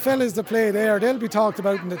 And the fellas that play there, they'll be talked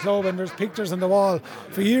about in the club, and there's pictures on the wall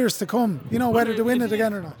for years to come, whether they win it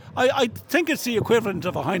again or not. I think it's the equivalent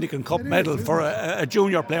of a Heineken Cup medal for a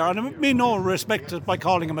junior player, and I mean no respect by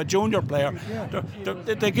calling him a junior player. Yeah.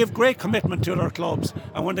 They give great commitment to their clubs,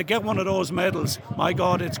 and when they get one of those medals, my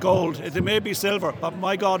God, it's gold. It may be silver, but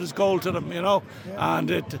my God, it's gold to them, Yeah.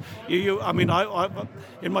 And I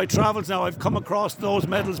in my travels now, I've come across those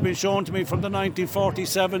medals being shown to me from the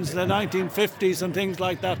 1947s, the 1950s, and things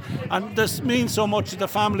like that, and this means so much to the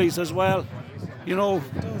families as well.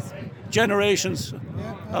 Generations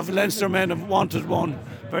of Leinster men have wanted one.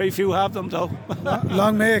 Very few have them though.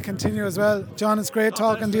 Long may it continue as well. John, it's great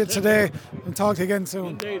talking to you today, and talk to you again soon.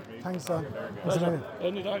 Indeed. Thanks, John.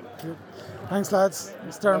 Anytime. Thanks, lads.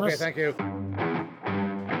 Dermot. Okay, thank you.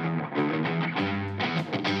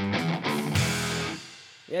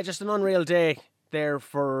 Yeah, just an unreal day there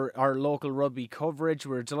for our local rugby coverage.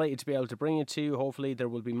 We're delighted to be able to bring it to you. Hopefully there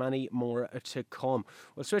will be many more to come.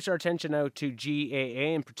 We'll switch our attention now to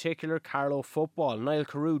GAA, in particular Carlow football. Niall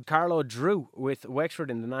Carew. Carlow drew with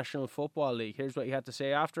Wexford in the National Football League. Here's what he had to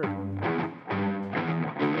say after.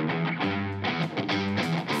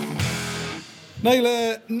 Niall,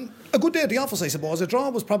 a good day at the office, I suppose. A draw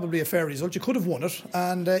was probably a fair result. You could have won it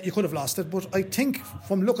and you could have lost it. But I think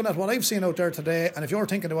from looking at what I've seen out there today, and if you're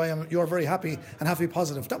thinking the way I am, you're very happy and have to be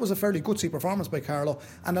positive. That was a fairly gutsy performance by Carlow,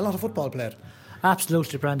 and a lot of football played.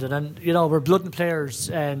 Absolutely, Brendan. And, we're blooding players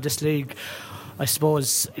in this league. I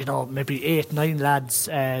suppose, maybe 8-9 lads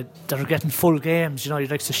that are getting full games. You'd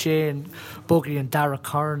like Shane Buggy and Darragh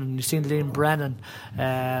Kern, and you've seen Liam Brennan,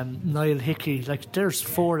 Niall Hickey. There's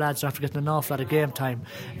 4 lads after getting an awful lot of game time,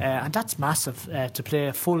 and that's massive to play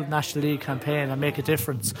a full National League campaign and make a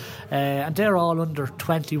difference. And they're all under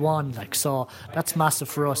 21, so that's massive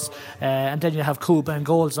for us. And then you have Cuba and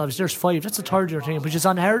goals. Obviously, there's 5. That's a third-year team, which is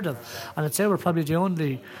unheard of. And I'd say we're probably the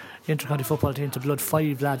only inter-county football team to blood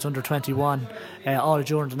 5 lads under 21 all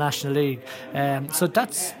during the National League, so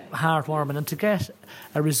that's heartwarming. And to get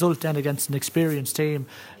a result then against an experienced team,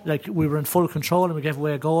 we were in full control and we gave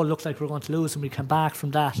away a goal, looked like we were going to lose, and we came back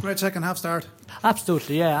from that. Great second half start.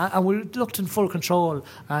 Absolutely, yeah, and we looked in full control,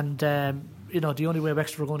 and the only way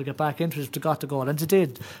Wexford were going to get back into it was to got the goal, and they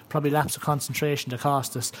did. Probably lapse of concentration that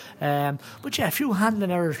cost us. But yeah, a few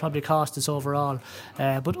handling errors probably cost us overall.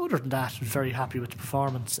 But other than that, I was very happy with the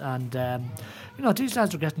performance. And these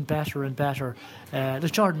lads are getting better and better.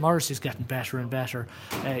 Jordan Morrissey's getting better and better,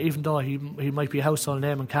 even though he might be a household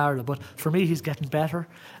name in Carlow. But for me, he's getting better,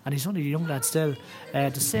 and he's only a young lad still.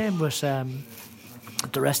 The same with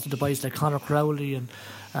the rest of the boys like Conor Crowley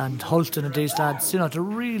and Hulton and these lads, to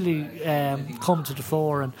really come to the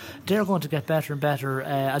fore, and they're going to get better and better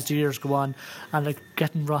as the years go on. And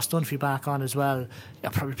getting Ross Dunphy back on as well. I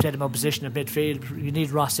probably played him out position in midfield. You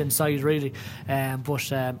need Ross inside really,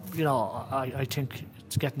 but I think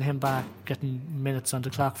it's getting him back, getting minutes on the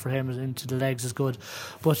clock for him into the legs is good.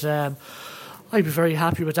 But I'd be very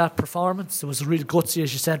happy with that performance. It was really gutsy,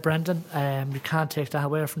 as you said, Brendan. You can't take that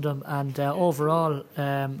away from them. And overall,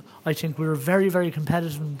 I think we were very, very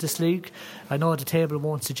competitive in this league. I know the table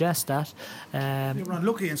won't suggest that. You were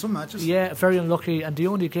unlucky in some matches. Yeah, very unlucky. And the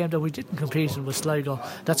only game that we didn't compete in was Sligo.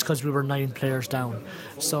 That's because we were 9 players down.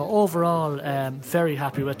 So overall, very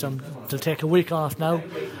happy with them. They'll take a week off now,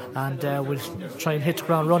 and we'll try and hit the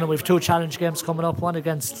ground running. We have 2 challenge games coming up, one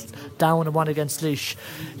against Down and one against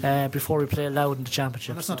Laois, before we play Louth in the championship.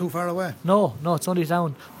 And that's not too far away. No, it's only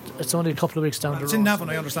down. It's only a couple of weeks down the road. It's in Navan,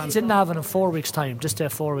 I understand. It's in Navan in 4 weeks' time. Just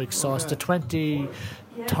 4 weeks. So it's the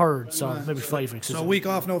 23rd, so maybe 5 weeks. So a week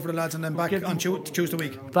off now for the lads, and then back on Tuesday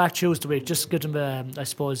week. Back Tuesday week. Just give them, I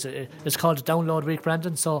suppose, it's called a download week,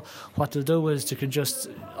 Brendan. So what they'll do is they can just,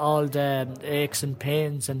 all the aches and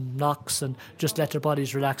pains and knocks, and just let their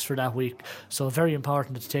bodies relax for that week. So very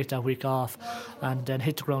important to take that week off and then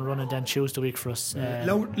hit the ground running then Tuesday week for us.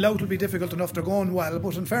 Louth will be difficult enough. They're going well,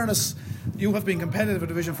 but in fairness, you have been competitive in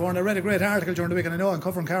Division 4, and I read a great article during the week, and I know I'm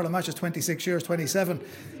covering Carlow matches 26 years, 27.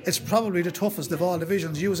 It's probably the toughest of all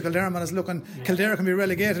divisions. You as a Kildare man is looking, Kildare can be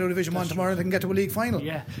relegated to Division 1 tomorrow and they can get to a league final.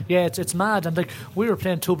 Yeah, it's mad. And like, we were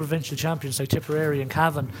playing 2 provincial champions like Tipperary and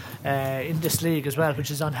Cavan in this league as well,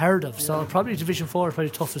 which is unheard of. So probably Division 4 is probably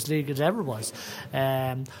the toughest league it ever was.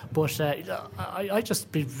 But I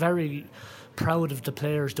just be very proud of the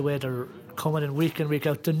players, the way they're coming in week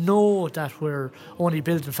out. To know that we're only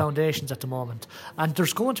building foundations at the moment, and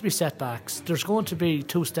there's going to be setbacks, there's going to be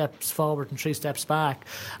 2 steps forward and 3 steps back,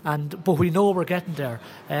 but we know we're getting there.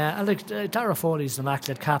 And like Dara Foley's the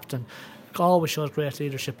immaculate captain, always showed great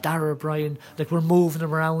leadership. Dara O'Brien, like, we're moving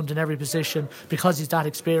him around in every position because he's that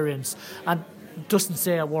experienced and doesn't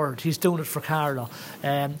say a word. He's doing it for Carlow.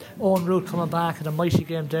 Owen Root coming back in a mighty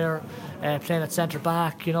game there, playing at centre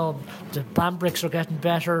back. You know, the Bambricks are getting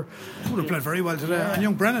better. Would have played very well today, and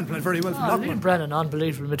young Brennan played very well for Lockman. Brennan,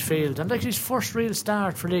 unbelievable midfield, and like his first real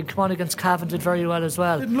start for league, come on against Cavan, did very well as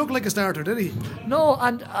well. Didn't look like a starter, did he? No,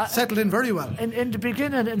 and settled in very well. In the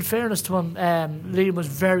beginning, in fairness to him, Liam was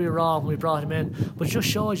very raw when we brought him in, but it just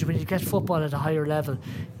shows you when you get football at a higher level,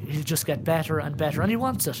 he'll just get better and better, and he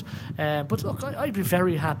wants it. But look, I'd be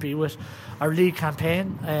very happy with our league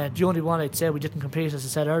campaign. The only one I'd say we didn't compete, as I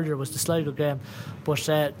said earlier, was the Sligo game. But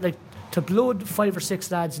like, to blood 5 or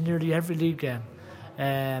 6 lads in nearly every league game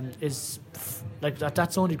is like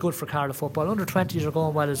that's only good for Carlow football. Under 20s are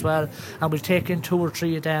going well as well, and we'll take in 2 or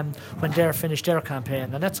 3 of them when they're finished their campaign,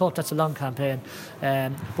 and let's hope that's a long campaign,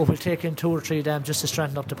 but we'll take in 2 or 3 of them just to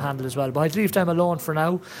strengthen up the panel as well. But I'd leave them alone for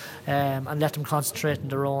now, and let them concentrate on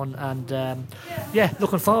their own. And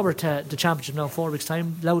looking forward to the championship now, 4 weeks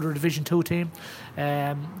time. Louder Division 2 team,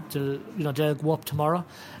 they'll go up tomorrow.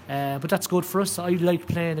 But that's good for us. I like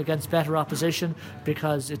playing against better opposition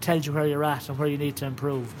because it tells you where you're at and where you need to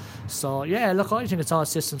improve. So yeah, look, I think it's all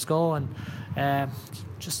systems go, and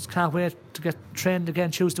just can't wait to get trained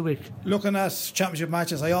again Tuesday week. Looking at championship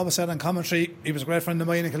matches, I always said on commentary, he was a great friend of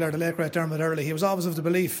mine in Kildare, the late great Dermot Early. He was always of the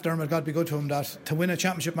belief, Dermot, God be good to him, that to win a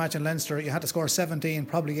championship match in Leinster you had to score 17,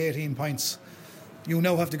 probably 18 points. You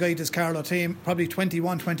now have to guide this Carlow team. Probably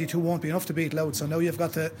 21, 22 won't be enough to beat Louth. So now you've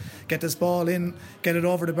got to get this ball in, get it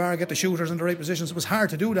over the bar, get the shooters in the right positions. It was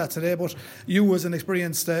hard to do that today, but you as an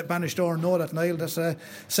experienced banished know that, Niall, that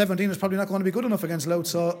 17 is probably not going to be good enough against Louth.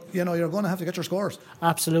 So, you're going to have to get your scores.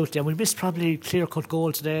 Absolutely. And we missed probably clear-cut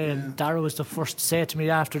goal today. And Dara was the first to say to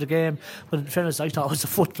me after the game, but in fairness, I thought it was a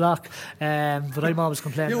foot block. But I'm always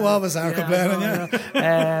complaining. You always are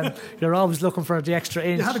complaining, You're always looking for the extra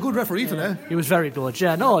inch. You had a good referee today. He was very good.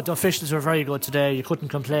 Yeah, no, the officials were very good today. You couldn't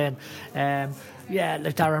complain.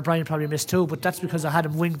 Like Dara O'Brien probably missed 2, but that's because I had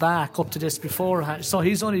him wing back up to this before. So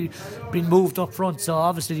he's only been moved up front, so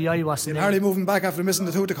obviously the eye wasn't. You're hardly moving back after missing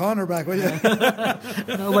the 2 to corner back, will you?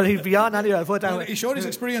 No, well, he'd be on anyway. He showed his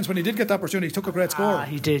experience when he did get the opportunity. He took a great score.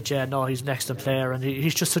 He did, yeah. No, he's an excellent player, and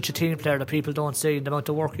he's just such a team player that people don't see. And the amount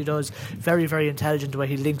of work he does, very, very intelligent the way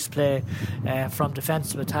he links play from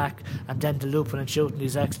defence to attack, and then the looping and shooting,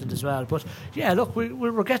 he's excellent as well. But yeah, look,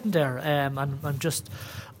 we're getting there, and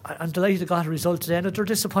I'm delighted they got a result today. And they're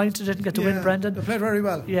disappointed they didn't get the win, Brendan. They played very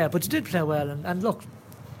well. Yeah, but they did play well. And look,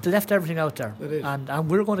 they left everything out there. And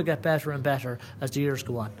we're going to get better and better as the years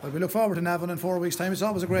go on. Well, we look forward to Navan in 4 weeks' time. It's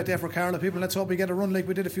always a great day for Carlow people. Let's hope we get a run like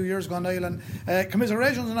we did a few years ago, Niall. And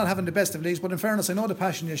commiserations on not having the best of leagues, but in fairness, I know the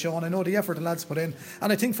passion you show and I know the effort the lads put in.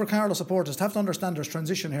 And I think for Carlow supporters to have to understand there's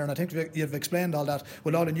transition here, and I think you've explained all that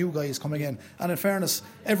with all the new guys coming in. And in fairness,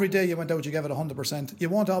 every day you went out, you gave it 100%. You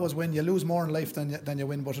won't always win. You lose more in life than you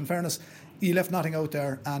win. But in fairness, you left nothing out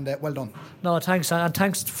there, and well done. No, thanks. And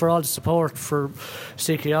thanks for all the support for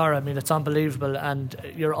CKR. I mean, it's unbelievable, and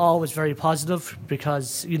you're always very positive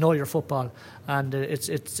because you know your football, and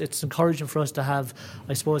it's encouraging for us to have,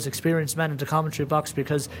 I suppose, experienced men in the commentary box,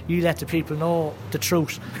 because you let the people know the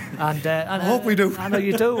truth, and I hope we do. I know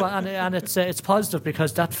you do, and it's positive,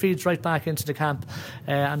 because that feeds right back into the camp,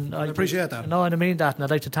 and I appreciate that. No, and I mean that, and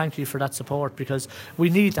I'd like to thank you for that support, because we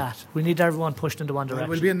need that. We need everyone pushed into one direction.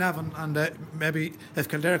 We'll be in Navan, and maybe if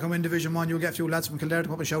Kildare come in Division 1, you'll get a few lads from Kildare to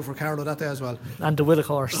come and shout for Carlow that day as well. And the will, of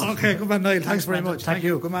course. Okay, good man, Niall. Thanks very much. Thank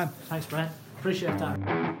you. Good man. Thanks, Brent. Appreciate that.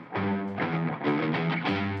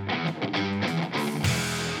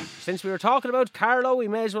 Since we were talking about Carlow, we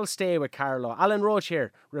may as well stay with Carlow. Alan Roach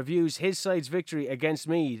here reviews his side's victory against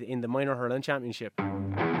Meath in the Minor Hurling Championship.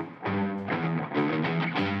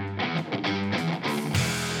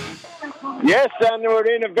 Yes, and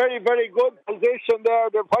we're in a very, very good position there.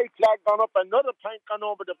 The white flag gone up, another plank gone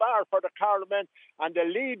over the bar for the Carlow men, and the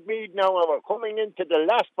lead Meath now, and we're coming into the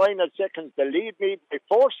last final seconds. The lead Meath by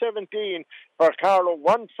 4-17 for Carlow,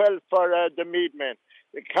 1-12 for the Meath men.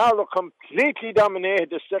 The Carlow completely dominated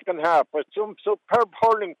the second half with some superb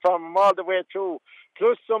hurling from them all the way through,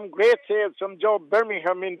 plus some great saves from Joe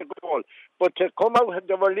Birmingham in the goal. But to come out,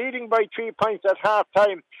 they were leading by 3 points at half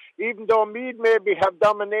time, even though Meath maybe have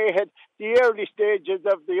dominated the early stages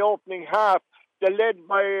of the opening half. They led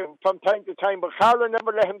by from time to time, but Carlow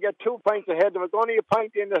never let him get 2 points ahead. There was only a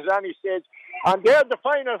point in at any stage. And there's the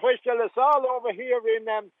final whistle. It's all over here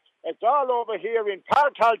in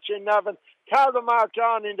Partalch in Navan. Carlow march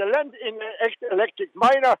on in the Electric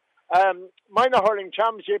Minor Hurling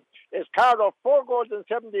Championship. It's Carlow 4 goals and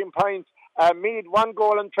 17 points. Meath 1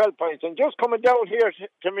 goal and 12 points. And just coming down here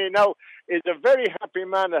to me now is a very happy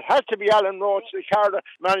man. It has to be Alan Roach, the Carlow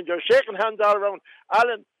manager, shaking hands all around.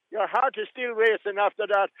 Alan, your heart is still racing after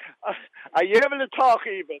that. Are you able to talk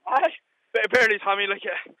even? Barely, Tommy.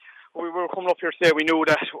 We were coming up here today. We knew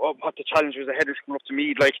that what the challenge was ahead was coming up to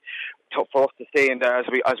Meath. Tough for us to stay in there, as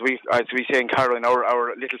we say in Carlow, in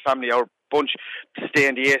our little family, our bunch, to stay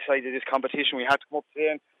in the A side of this competition. We had to come up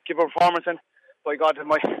today and give a performance, and by God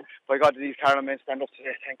did these Carlow men stand up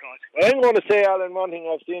today. Thank God. Well, I'm going to say, Alan, one thing.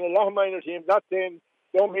 I've seen a lot of minor teams, not saying,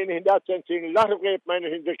 don't mean in that sense, seen a lot of great minor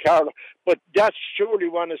teams in Carlow, but that's surely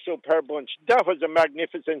one a superb bunch. That was a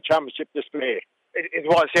magnificent championship display. It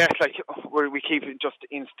was, yes. We keep just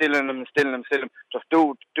instilling them. Just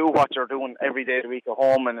do what you're doing every day of the week at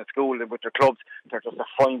home and at school and with your clubs. They're just a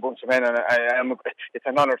fine bunch of men, and it's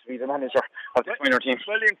an honour to be the manager of this minor team.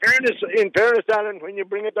 Well, in fairness, Alan, when you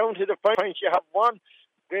bring it down to the points, you have one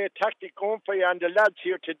great tactic going for you, and the lads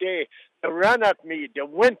here today, they ran at me, they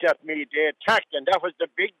went at me, they attacked, and that was the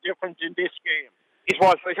big difference in this game. It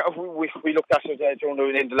was. We looked at it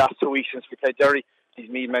in the last 2 weeks since we played Derry. These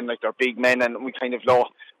Meath men, they're big men, and we kind of know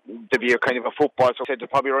to be a kind of a football. So I said they'll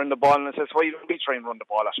probably run the ball, and I says, why don't we try and run the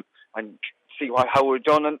ball at them and see how we're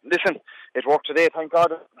done? And listen, it worked today, thank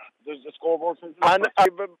God. There's the scoreboard. And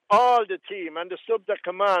all the team and the sub that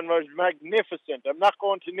come on was magnificent. I'm not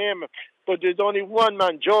going to name him, but there's only one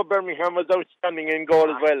man. Joe Birmingham was outstanding in goal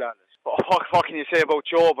as well, Alan. What can you say about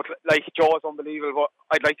Joe? But Joe is unbelievable.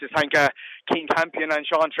 But I'd like to thank Keane Campion and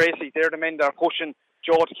Sean Tracy. They're the men that are pushing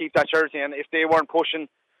Joe to keep that jersey, and if they weren't pushing,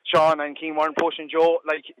 Sean and Keane weren't pushing Joe,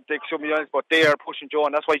 they should be honest, but they are pushing Joe,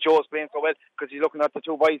 and that's why Joe's playing so well, because he's looking at the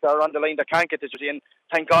two boys that are on the line that can't get the jersey, and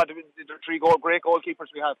thank God the 3 great goalkeepers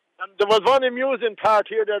we have. And there was one amusing part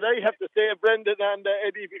here that I have to say, Brendan and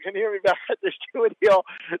Eddie, if you can hear me back at the studio.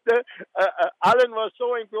 Alan was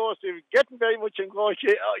so engrossed, he was getting very much engrossed.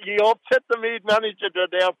 He upset the Meath manager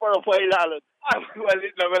there for a while, Alan. Well,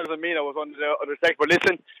 it doesn't mean I was under second, but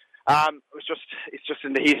listen, it's just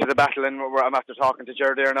in the heat of the battle, and I'm after talking to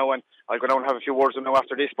Jared there now, and I'll go down and have a few words with him now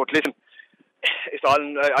after this. But listen, it's all.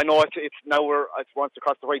 I know it's now once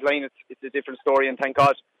across the white line, it's a different story, and thank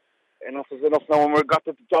God, enough is enough now, and we've got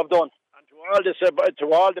the job done. And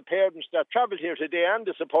to all the parents that travelled here today and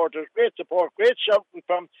the supporters, great support, great shouting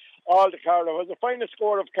from all the Carlow. It was the final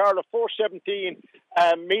score of Carlow 4-17,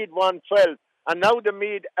 Meath 1-12, and now the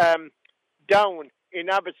Meath down in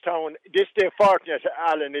Abbottstown this day fortnight,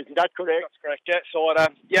 Alan, isn't that correct? That's correct,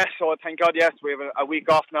 yeah. So thank God, yes, we have a week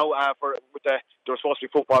off now there was supposed to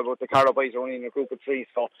be football, but the Carlow boys are only in a group of 3.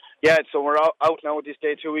 So we're out now this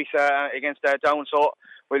day 2 weeks against Down. So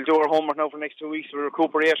we'll do our homework now for the next 2 weeks. We're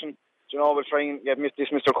recuperating. We'll try and get this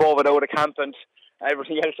Mr. COVID out of camp and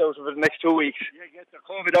everything else out of it the next 2 weeks. Yeah, get the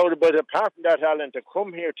COVID out of it. But apart from that, Alan, to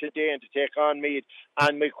come here today and to take on Meath,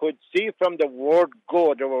 and we could see from the word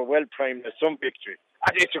go, they were well primed at some victory.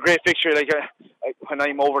 It's a great victory. When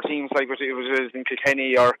I'm over teams like it was in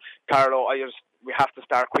Kilkenny or Carlow, we have to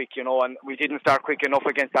start quick, and we didn't start quick enough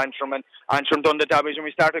against Antrim, and Antrim done the damage, and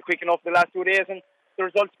we started quick enough the last 2 days, and the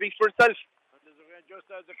result speaks for itself. Just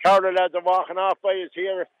as the Carlow lads are walking off by us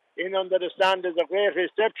here in under the stand. There's a great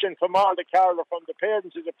reception from all the Carlow, from the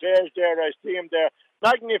parents of the players there. I see them there.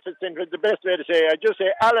 Magnificent was the best way to say it. I just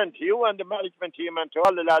say, Alan, to you and the management team and to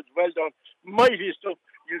all the lads, well done. Mighty stuff.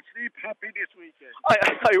 You'll sleep happy this weekend.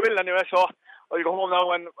 I will anyway, so I'll go home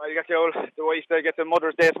now and I'll get the wife to get the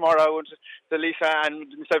Mother's Day tomorrow, and the Lisa and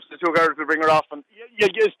myself, the two girls will bring her off, and You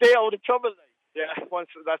stay out of trouble. yeah, once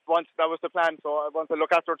that was the plan. So I want to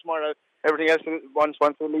look after her tomorrow. Everything else, once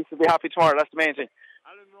the Lisa will be happy tomorrow. That's the main thing.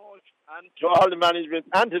 And to all the management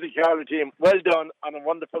and to the Carlow team, well done on a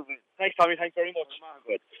wonderful win. Thanks, Tommy. Thanks very much.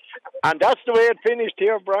 Good. And that's the way it finished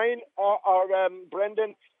here, Brian, or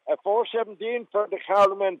Brendan. 4-17 for the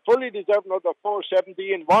Carlow men, fully deserved another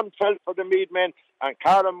 4-17, 1-12 for the Meath men, and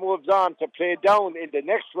Carlow moves on to play down in the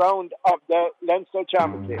next round of the Leinster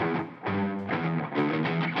Championship.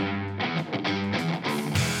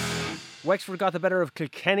 Wexford got the better of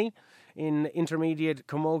Kilkenny in intermediate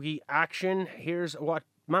camogie action. Here's what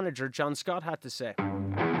manager John Scott had to say.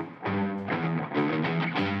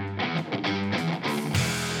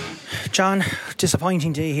 John,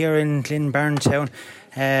 disappointing day here in Glenbarntown.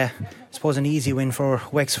 I suppose an easy win for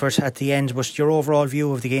Wexford at the end, but your overall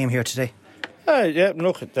view of the game here today? Yeah,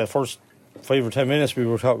 look, at the first 5 or 10 minutes we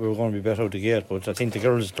thought we were going to be better out the gate, but I think the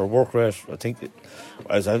girls, their work rate,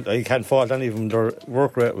 I can't fault any of them, their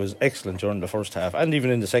work rate was excellent during the first half and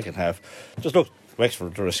even in the second half. Just look,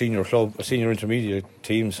 Wexford, they're a senior club, a senior intermediate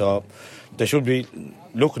team, so they should be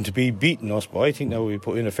looking to be beating us, but I think now we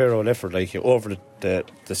put in a fair old effort over the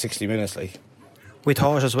 60 minutes. We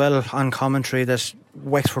thought as well on commentary that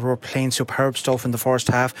Wexford were playing superb stuff in the first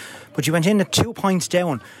half, but you went in at 2 points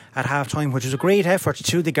down at half time, which was a great effort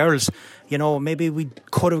to the girls. You know, maybe we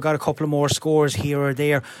could have got a couple of more scores here or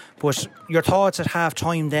there, but your thoughts at half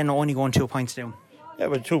time then, only going 2 points down? Yeah,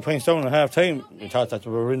 with 2 points down at half time, we thought that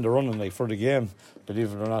we were in the running for the game,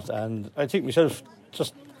 believe it or not. And I think myself,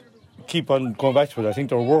 just keep on going back to it, I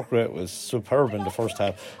think their work rate was superb in the first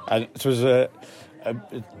half, and it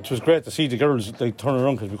was great to see the girls turn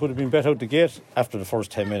around, because we could have been better out the gate after the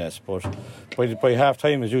first 10 minutes, but by half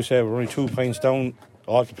time, as you say, we're only 2 points down,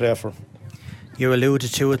 all to play for. You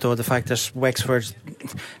alluded to it though, the fact that Wexford,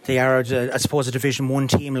 they are I suppose a Division 1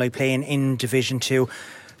 team, like playing in Division 2.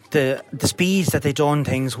 The speeds that they done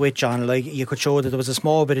things with, John, like you could show that there was a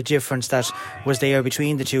small bit of difference that was there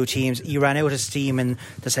between the two teams. You ran out of steam in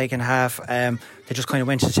the second half. They just kind of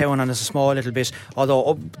went to town on us a small little bit,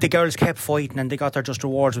 although the girls kept fighting and they got their just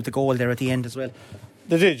rewards with the goal there at the end as well.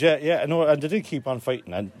 They did, yeah, no, and they did keep on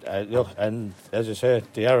fighting, and look, and as I said,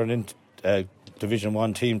 they are an Division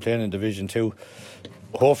 1 team playing in Division 2.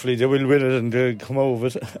 Hopefully they will win it and they'll come out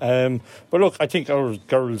of it. But look, I think our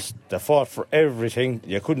girls, they fought for everything.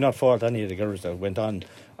 You could not fault any of the girls that went on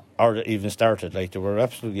or even started. They were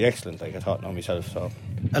absolutely excellent, I thought now myself. So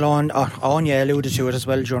Anya alluded to it as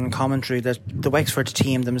well during commentary, that the Wexford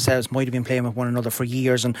team themselves might have been playing with one another for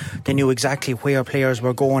years and they knew exactly where players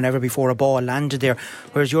were going ever before a ball landed there,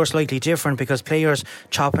 whereas you're slightly different because players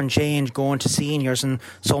chop and change going to seniors, and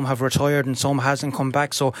some have retired and some hasn't come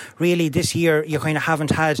back. So really this year you kind of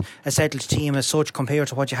haven't had a settled team as such compared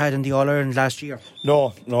to what you had in the All-Ireland last year.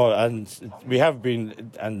 No, and we have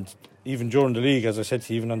been, and even during the league, as I said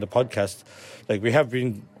to you, even on the podcast, we have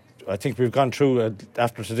been, I think we've gone through,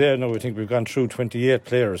 after today now, I think we've gone through 28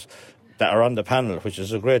 players that are on the panel, which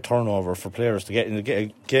is a great turnover for players to get in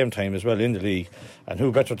the game time as well in the league. And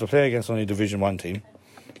who better to play against only Division 1 team?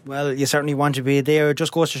 Well, you certainly want to be there. It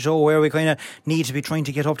just goes to show where we kind of need to be trying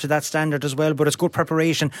to get up to that standard as well. But it's good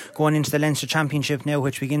preparation going into the Leinster Championship now,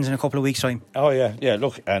 which begins in a couple of weeks' time. Oh, yeah,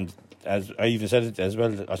 look, and as I even said it as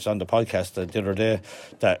well on the podcast the other day,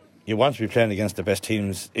 that you want to be playing against the best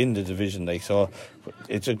teams in the division, so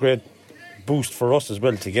it's a great boost for us as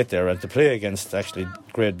well to get there and to play against actually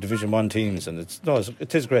great Division 1 teams, and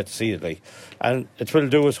it is great to see it, and it will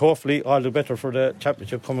do us hopefully all the better for the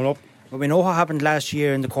championship coming up. Well, we know what happened last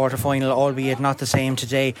year in the quarter-final, albeit not the same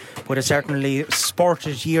today, but it certainly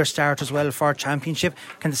spurted year start as well for Championship.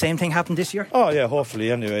 Can the same thing happen this year? Oh yeah,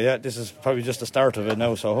 hopefully anyway. Yeah, this is probably just the start of it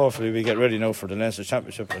now, so hopefully we get ready now for the Leinster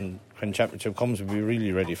Championship, and when Championship comes we'll be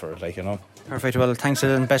really ready for it, Perfect, well thanks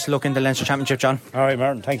and best of luck in the Leinster Championship, John. Alright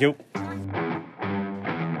Martin, thank you.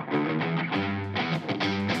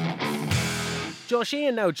 Joe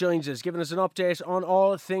Sheehan now joins us, giving us an update on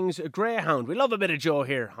all things Greyhound. We love a bit of Joe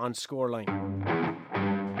here on Scoreline.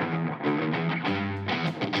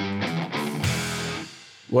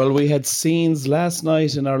 Well, we had scenes last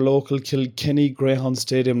night in our local Kilkenny Greyhound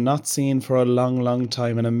Stadium, not seen for a long, long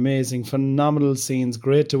time. An amazing, phenomenal scenes,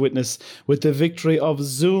 great to witness, with the victory of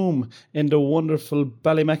Zoom in the wonderful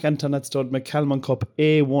Ballymac Antoinette Stud McCalmont Cup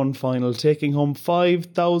A1 final, taking home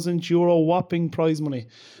 €5,000 whopping prize money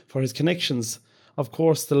for his connections. Of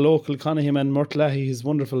course, the local Conahim and Murtlahi, his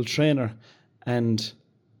wonderful trainer, and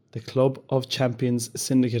the Club of Champions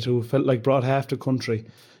Syndicate, who felt like brought half the country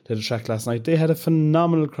to the track last night. They had a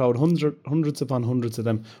phenomenal crowd, hundreds upon hundreds of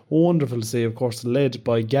them. Wonderful to see, of course, led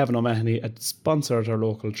by Gavin O'Mahony, a sponsor at our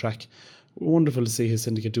local track. Wonderful to see his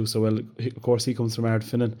syndicate do so well. Of course, he comes from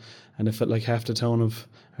Ardfinnan, and it felt like half the town of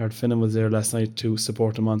Ardfinnan was there last night to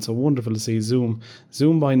support him on. So wonderful to see Zoom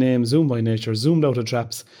by name, Zoom by nature, zoomed out of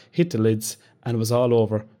traps, hit the lids, and was all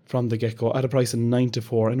over from the get-go at a price of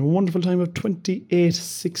 9-4 and a wonderful time of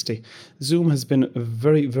 28.60. Zoom has been a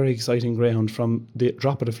very, very exciting greyhound from the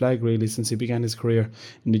drop of the flag, really, since he began his career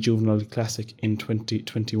in the Juvenile Classic in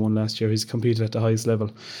 2021 last year. He's competed at the highest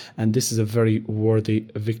level, and this is a very worthy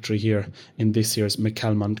victory here in this year's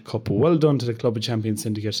McCalmont Cup. Well done to the Club of Champions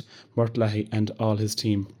Syndicate, Murtlahi and all his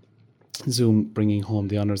team. Zoom bringing home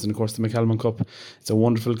the honours. And of course the McCalmont Cup, it's a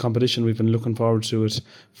wonderful competition. We've been looking forward to it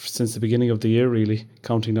since the beginning of the year, really,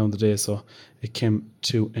 counting down the days. So it came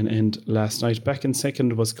to an end last night. Back in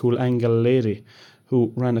second was Cool Angle Lady,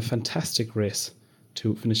 who ran a fantastic race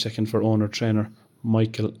to finish second for owner-trainer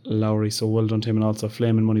Michael Lowry. So well done to him, and also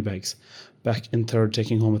Flaming Moneybags back in third,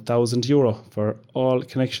 taking home €1,000 for all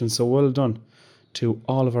connections. So well done to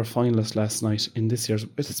all of our finalists last night in this year's.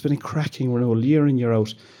 It's been a cracking renewal year in, year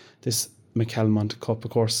out. This McCalmont Cup,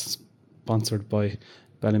 of course, sponsored by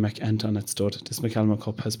Ballymac Antoinette Stud. This McCalmont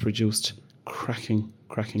Cup has produced cracking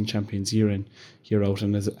champions year in, year out,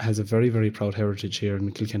 and has a very, very proud heritage here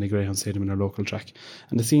in Kilkenny Greyhound Stadium in our local track.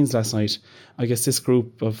 And the scenes last night, I guess this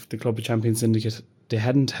group of the Club of Champions Syndicate, they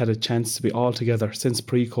hadn't had a chance to be all together since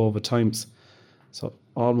pre-COVID times. So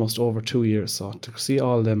almost over 2 years. So to see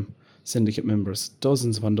all them syndicate members,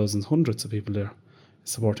 dozens upon dozens, hundreds of people there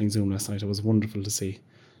supporting Zoom last night, it was wonderful to see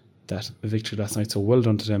that victory last night. So well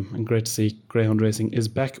done to them, and great to see Greyhound Racing is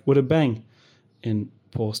back with a bang in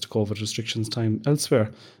post-COVID restrictions time.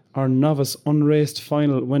 Elsewhere, our novice unraced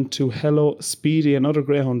final went to Hello Speedy, another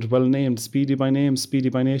greyhound well named, Speedy by name, Speedy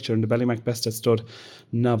by nature, in the Ballymac Best at Stud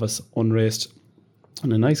novice unraced,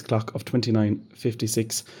 and a nice clock of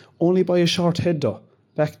 29.56, only by a short head though.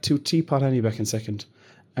 Back to Teapot Annie back in second,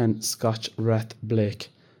 and Scotch Rath Blake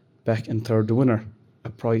back in third. The winner, a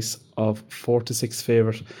price of 4-6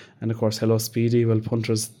 favourite, and of course Hello Speedy, well,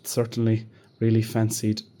 punters certainly really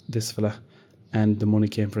fancied this fella, and the money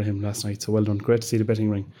came for him last night. So well done. Great to see the betting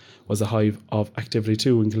ring was a hive of activity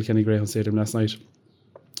too in Kilkenny Greyhound Stadium last night.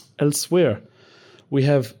 Elsewhere, we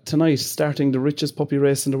have tonight starting the richest puppy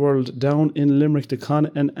race in the world down in Limerick, the Con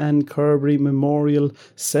and Ann Kirby Memorial.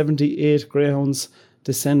 78 greyhounds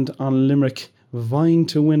descend on Limerick, vying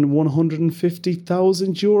to win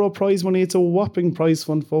 €150,000 prize money. It's a whopping prize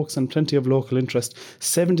fund, folks, and plenty of local interest.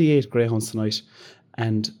 78 greyhounds tonight,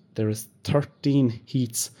 and there is 13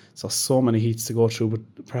 heats, so many heats to go through, but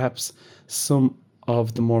perhaps some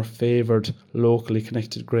of the more favoured locally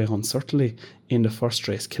connected greyhounds. Certainly in the first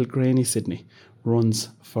race, Kilgraney Sydney runs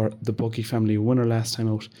for the Buggy family, winner last time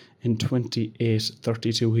out in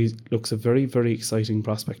 28.32. He looks a very, very exciting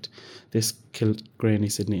prospect, this Kilgraney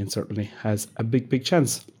Sydney, and certainly has a big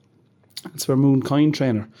chance. It's where Moonkind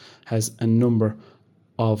Trainer has a number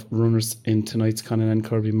of runners in tonight's Conan and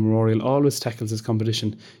Kirby Memorial. Always tackles his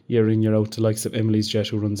competition year in, year out, the likes of Emily's Jet,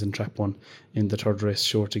 who runs in Trap 1 in the third race,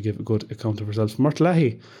 sure to give a good account of herself.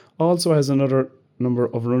 Murtlahi also has another number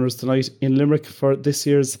of runners tonight in Limerick for this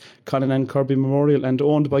year's Conan and Kirby Memorial, and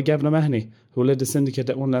owned by Gavin O'Mahony, who led the syndicate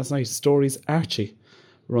that won last night. Stories Archie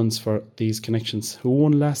runs for these connections, who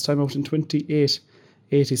won last time out in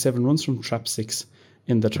 28.87, runs from Trap 6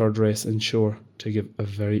 in the third race, and sure to give a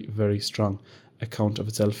very, very strong account of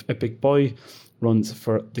itself. Epic Boy runs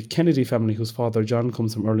for the Kennedy family, whose father John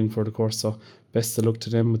comes from Urlingford, of course, so best of luck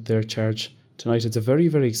to them with their charge tonight. It's a very,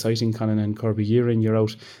 very exciting Conan and Kirby year in, year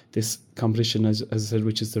out. This competition, as I said,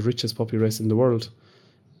 which is the richest puppy race in the world,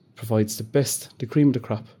 provides the cream of the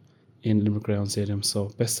crop in Limerick Greyhound Stadium. So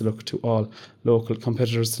best of luck to all local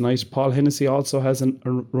competitors tonight. Paul Hennessy also has a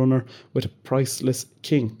runner with Priceless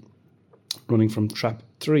King, running from Trap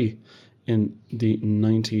 3 in the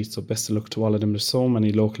 90s. So best of luck to all of them. There's so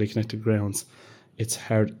many locally connected greyhounds, it's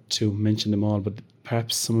hard to mention them all, but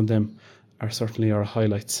perhaps some of them are certainly our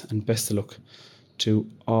highlights, and best of luck to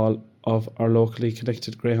all of our locally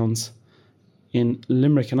connected greyhounds in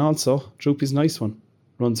Limerick. And also Droopy's Nice One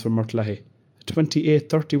runs for Murtlahi, a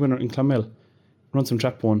 28.30 winner in Clonmel, runs from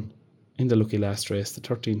Trap 1 in the lucky last race, the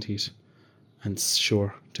 13th heat, and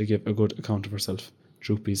sure to give a good account of herself.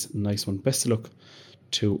 Droopy's nice one. Best of luck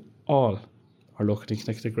to all our locally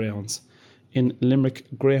connected greyhounds in Limerick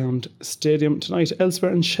Greyhound Stadium tonight.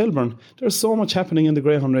 Elsewhere in Shelbourne, there's so much happening in the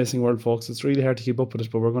greyhound racing world, folks. It's really hard to keep up with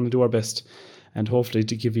it, but we're going to do our best and hopefully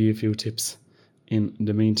to give you a few tips in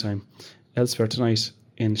the meantime. Elsewhere tonight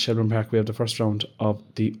in Shelbourne Park, we have the first round of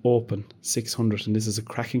the Open 600, and this is a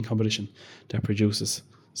cracking competition that produces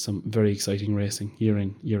some very exciting racing year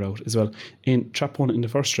in, year out as well. In Trap 1 in the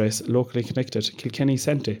first race, locally connected, Kilkenny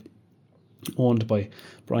Sente, owned by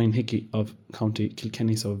Brian Hickey of County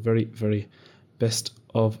Kilkenny. So very, very best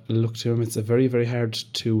of luck to him. It's a very, very hard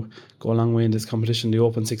to go a long way in this competition. The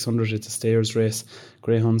Open 600, it's a stayers race.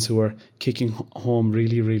 Greyhounds who are kicking home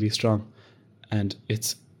really, really strong. And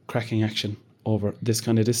it's cracking action over this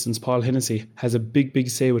kind of distance. Paul Hennessy has a big, big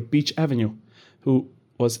say with Beach Avenue, who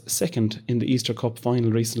was second in the Easter Cup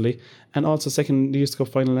final recently and also second in the Easter Cup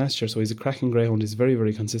final last year. So he's a cracking greyhound. He's very,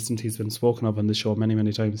 very consistent. He's been spoken of on the show many,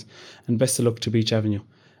 many times. And best of luck to Beach Avenue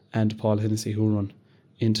and Paul Hennessy, who run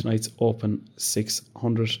in tonight's Open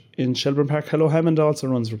 600 in Shelbourne Park. Hello Hammond also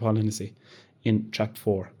runs for Paul Hennessy in Trap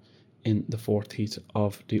 4 in the fourth heat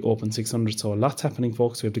of the Open 600. So lots happening,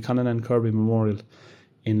 folks. We have the Conan and Kirby Memorial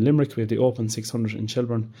in Limerick. We have the Open 600 in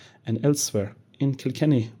Shelbourne, and elsewhere in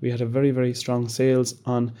Kilkenny we had a very, very strong sales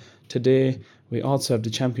on today. We also have the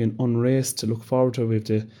Champion Unraced to look forward to. We have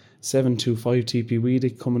the 725 TP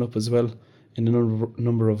Weedick coming up as well in a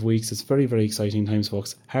number of weeks. It's very, very exciting times,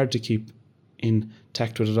 folks. Hard to keep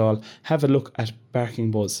intact with it all. Have a look at Barking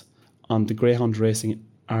Buzz on the Greyhound Racing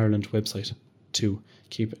Ireland website to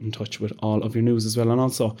keep in touch with all of your news as well. And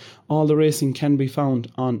also, all the racing can be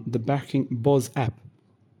found on the Barking Buzz app.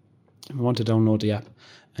 If you want to download the app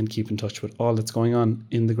and keep in touch with all that's going on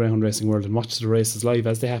in the greyhound racing world and watch the races live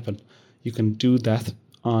as they happen, you can do that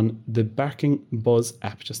on the Barking Buzz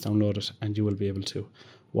app. Just download it and you will be able to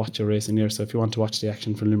watch your racing here. So if you want to watch the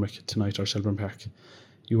action from Limerick tonight or Shelbourne Park,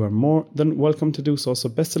 you are more than welcome to do so. So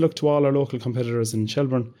best of luck to all our local competitors in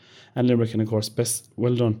Shelbourne and Limerick, and of course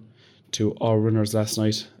well done to our winners last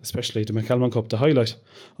night, especially the McCalmont Cup, the highlight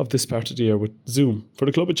of this part of the year, with Zoom for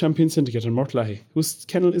the Club of Champions Syndicate and Murtalahi, whose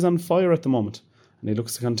kennel is on fire at the moment, and he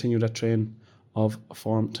looks to continue that train of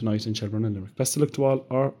form tonight in Shelbourne and Limerick. Best of luck to all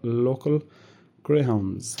our local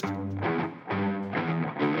greyhounds.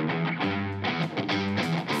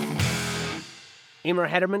 Emer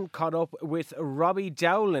Hederman caught up with Robbie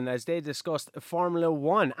Dowling as they discussed Formula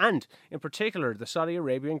One and, in particular, the Saudi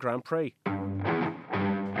Arabian Grand Prix.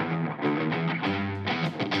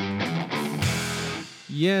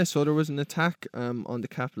 Yeah, so there was an attack on the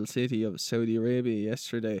capital city of Saudi Arabia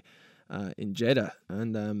yesterday in Jeddah,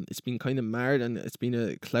 and it's been kind of marred, and it's been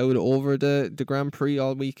a cloud over the Grand Prix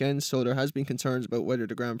all weekend, so there has been concerns about whether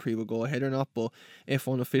the Grand Prix will go ahead or not. But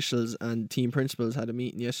F1 officials and team principals had a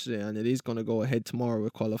meeting yesterday, and it is going to go ahead tomorrow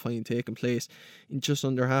with qualifying taking place in just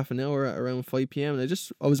under half an hour at around 5 p.m.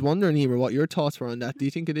 And I was wondering, Emer, what your thoughts were on that. Do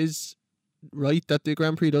you think it is right that the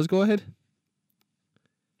Grand Prix does go ahead?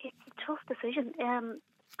 It's a tough decision.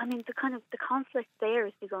 I mean, the conflict there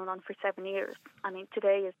has been going on for 7 years. I mean,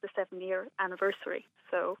 today is the 7-year anniversary,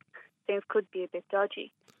 so things could be a bit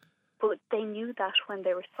dodgy. But they knew that when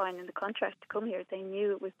they were signing the contract to come here. They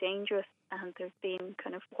knew it was dangerous, and there's been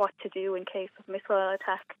kind of what to do in case of missile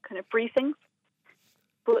attack kind of briefings.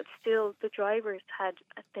 But still, the drivers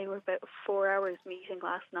they were about a 4 hours meeting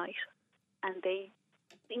last night, and they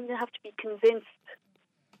seemed to have to be convinced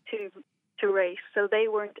to race, so they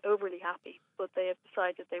weren't overly happy, but they have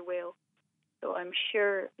decided they will. So I'm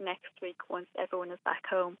sure next week, once everyone is back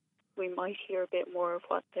home, we might hear a bit more of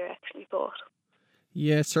what they actually thought.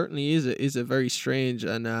 Yeah, it certainly is a very strange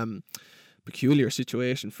and peculiar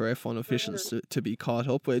situation for F1 officials to be caught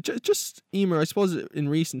up with. Just, Emer, I suppose in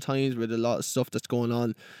recent times with a lot of stuff that's going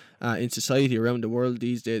on in society around the world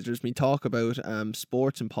these days, there's been talk about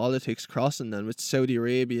sports and politics crossing, and with Saudi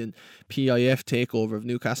Arabian PIF takeover of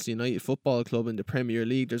Newcastle United Football Club in the Premier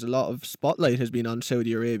League, there's a lot of spotlight has been on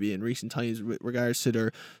Saudi Arabia in recent times with regards to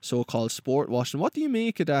their so-called sport washing. What do you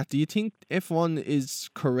make of that? Do you think F1 is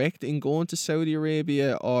correct in going to Saudi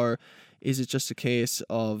Arabia, or is it just a case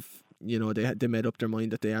of, you know, they made up their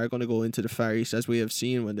mind that they are going to go into the Far East, as we have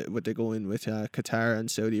seen when they go in with Qatar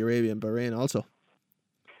and Saudi Arabia and Bahrain also?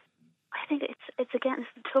 I think it's again,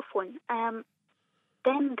 it's a tough one.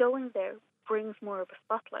 Them going there brings more of a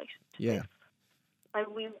spotlight. Yeah. Like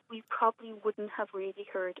we probably wouldn't have really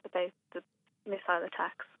heard about the missile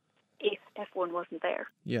attacks if F1 wasn't there.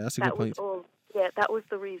 Yeah, that's a good point. That was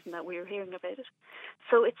the reason that we were hearing about it.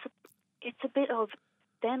 So it's a bit of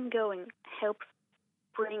them going helps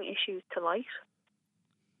bring issues to light,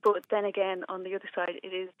 But then again, on the other side, it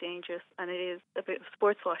is dangerous and it is a bit of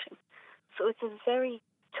sports washing. So it's a very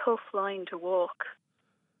tough line to walk,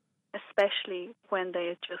 especially when they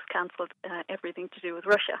had just cancelled everything to do with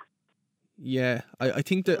Russia. Yeah, I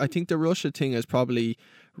think the Russia thing has probably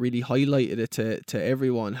really highlighted it to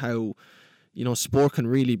everyone how, you know, sport can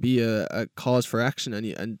really be a cause for action,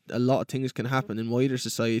 and a lot of things can happen in wider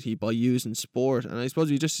society by using sport. And I suppose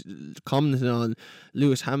we just commented on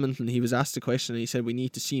Lewis Hamilton. He was asked the question and he said we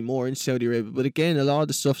need to see more in Saudi Arabia. But again, a lot of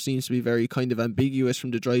the stuff seems to be very kind of ambiguous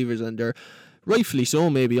from the drivers, and they're rightfully so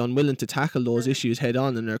maybe unwilling to tackle those issues head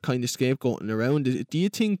on, and they're kind of scapegoating around it. Do you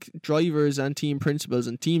think drivers and team principals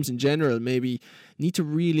and teams in general maybe need to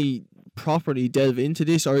really properly delve into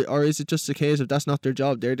this, or is it just a case of that's not their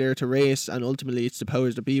job? They're there to race, and ultimately it's the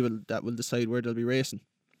powers that be that will decide where they'll be racing?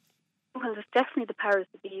 Well, there's definitely the powers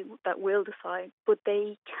that be that will decide, but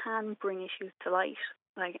they can bring issues to light.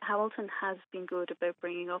 Like Hamilton has been good about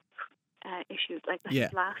bringing up issues. Like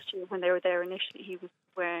last year when they were there initially, he was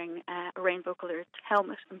wearing a rainbow coloured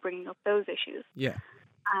helmet and bringing up those issues. Yeah.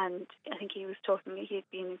 And I think he was talking, he had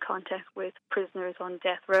been in contact with prisoners on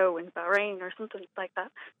death row in Bahrain or something like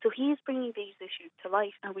that. So he's bringing these issues to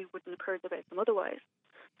light, and we wouldn't have heard about them otherwise.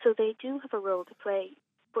 So they do have a role to play,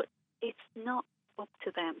 but it's not up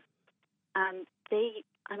to them. And they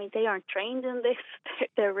aren't trained in this.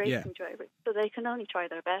 They're racing drivers, so they can only try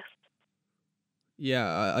their best.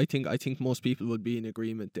 Yeah, I think most people would be in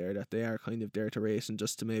agreement there that they are kind of there to race and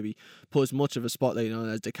just to maybe put as much of a spotlight on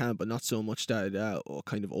it as they can, but not so much that it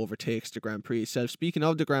kind of overtakes the Grand Prix itself. Speaking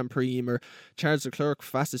of the Grand Prix, Emer, Charles Leclerc,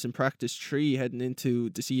 fastest in practice 3 heading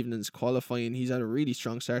into this evening's qualifying. He's had a really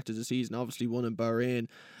strong start to the season, obviously won in Bahrain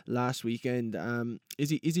last weekend.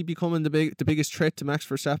 Is he becoming the biggest threat to Max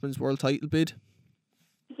Verstappen's world title bid?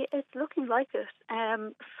 Yeah, it's looking like it.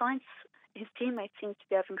 Sainz, his teammates seem to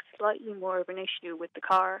be having slightly more of an issue with the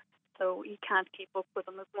car, so he can't keep up with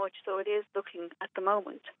them as much. So it is looking at the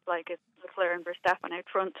moment like it's Leclerc and Verstappen out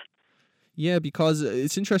front. Yeah, because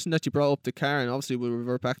it's interesting that you brought up the car, and obviously we'll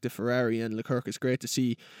revert back to Ferrari and Leclerc. It's great to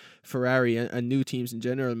see Ferrari and new teams in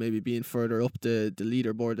general maybe being further up the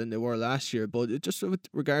leaderboard than they were last year. But just with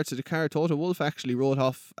regards to the car, Toto Wolff actually wrote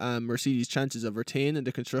off Mercedes' chances of retaining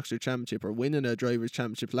the Constructors' Championship or winning a Drivers'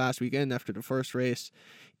 Championship last weekend after the first race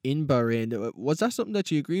in Bahrain. Was that something that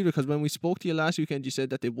you agreed with? Because when we spoke to you last weekend, you said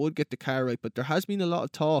that they would get the car right, but there has been a lot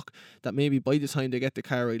of talk that maybe by the time they get the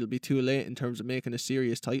car right, it'll be too late in terms of making a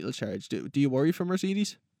serious title charge. Do you worry for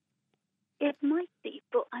Mercedes? It might be,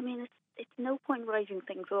 but I mean, it's no point writing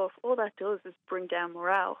things off. All that does is bring down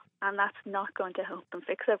morale, and that's not going to help them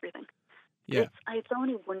fix everything. Yeah. It's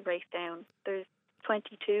only one race down. There's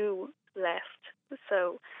 22 left,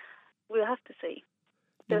 so we'll have to see.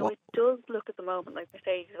 So it does look at the moment like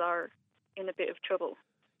Mercedes are in a bit of trouble.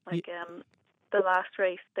 Like the last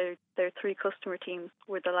race, their 3 customer teams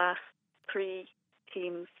were the last 3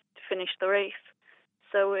 teams to finish the race.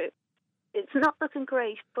 So it's not looking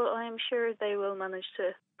great, but I'm sure they will manage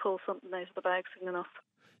to pull something out of the bag soon enough.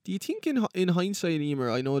 Do you think in hindsight, Emer,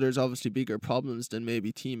 I know there's obviously bigger problems than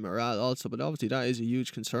maybe team morale also, but obviously that is a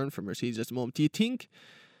huge concern for Mercedes at the moment. Do you think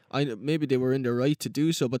maybe they were in the right to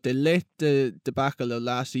do so, but they let the debacle of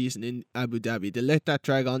last season in Abu Dhabi, they let that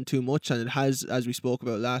drag on too much, and it has, as we spoke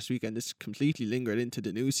about last weekend, it's completely lingered into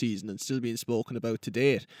the new season and still being spoken about to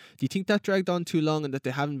date. Do you think that dragged on too long and that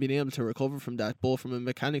they haven't been able to recover from that, both from a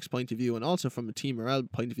mechanics point of view and also from a team morale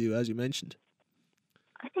point of view, as you mentioned?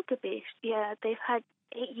 I think a bit, yeah. They've had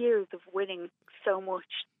 8 years of winning so much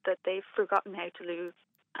that they've forgotten how to lose,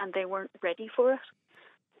 and they weren't ready for it.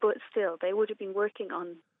 But still, they would have been working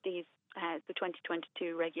on these the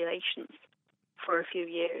 2022 regulations for a few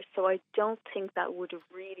years. So I don't think that would have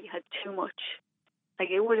really had too much. Like,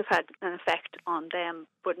 it would have had an effect on them,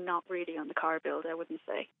 but not really on the car build, I wouldn't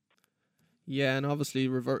say. Yeah, and obviously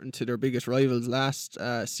reverting to their biggest rivals last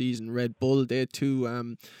season, Red Bull, they had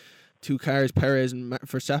two cars. Perez and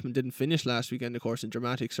Verstappen didn't finish last weekend, of course, in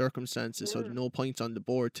dramatic circumstances, so no points on the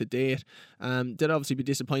board to date. They'd obviously be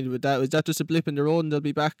disappointed with that. Is that just a blip in the road and they'll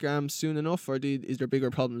be back soon enough, or is there bigger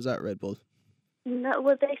problems at Red Bull? No,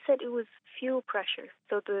 well, they said it was fuel pressure.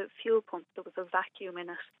 So the fuel pump, there was a vacuum in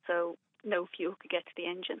it, so no fuel could get to the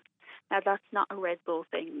engine. Now, that's not a Red Bull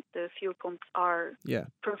thing. The fuel pumps are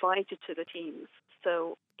provided to the teams,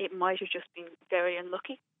 so it might have just been very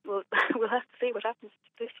unlucky. We'll have to see what happens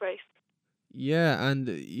to this race. Yeah, and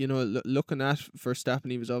looking at Verstappen,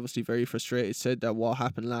 he was obviously very frustrated. Said that what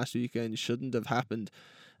happened last weekend shouldn't have happened.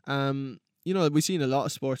 We've seen a lot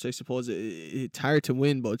of sports, I suppose. It's hard to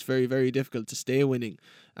win, but it's very, very difficult to stay winning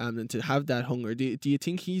and to have that hunger. Do you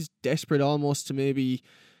think he's desperate almost to maybe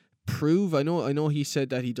prove? I know he said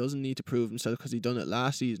that he doesn't need to prove himself because he done it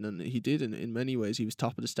last season, and he did in many ways. He was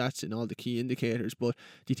top of the stats in all the key indicators. But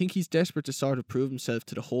do you think he's desperate to sort of prove himself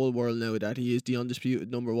to the whole world now that he is the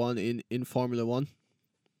undisputed number one in Formula One?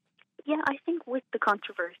 Yeah, I think with the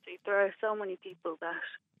controversy, there are so many people that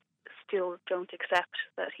still don't accept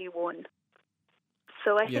that he won.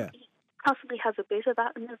 So I think he possibly has a bit of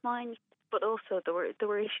that in his mind, but also there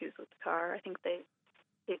were issues with the car. I think they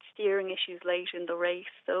had steering issues late in the race,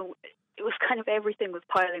 so it was kind of everything was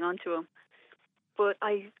piling onto him. But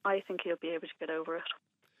I think he'll be able to get over it.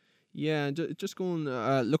 Yeah, and just going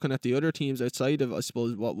looking at the other teams outside of, I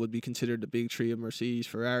suppose, what would be considered the big three of Mercedes,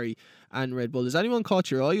 Ferrari and Red Bull. Has anyone caught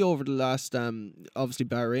your eye over the last, obviously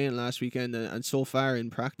Bahrain last weekend and so far in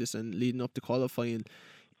practice and leading up to qualifying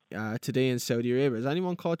today in Saudi Arabia? Has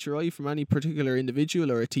anyone caught your eye from any particular individual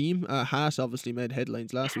or a team? Haas obviously made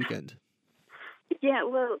headlines last weekend. Yeah,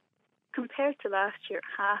 well, compared to last year,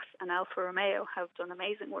 Haas and Alfa Romeo have done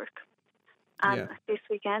amazing work. And this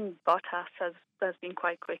weekend, Bottas has been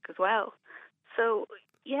quite quick as well. So,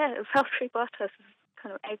 yeah, Valtteri Bottas is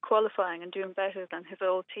kind of out-qualifying and doing better than his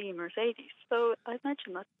old team, Mercedes. So I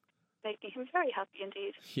imagine that's making him very happy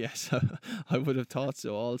indeed. Yes, I would have thought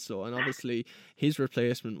so also. And obviously, his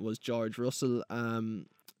replacement was George Russell.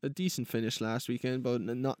 A decent finish last weekend, but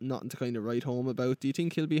nothing to kind of write home about. Do you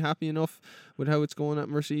think he'll be happy enough with how it's going at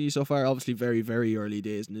Mercedes so far? Obviously, very, very early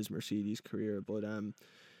days in his Mercedes career, but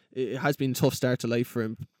it has been a tough start to life for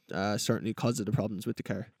him, certainly because of the problems with the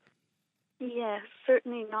car. Yeah,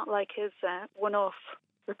 certainly not like his one-off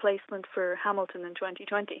replacement for Hamilton in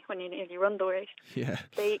 2020 when he nearly run the race. Yeah.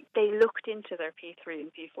 They looked into their P3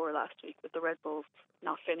 and P4 last week with the Red Bulls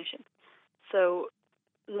not finishing. So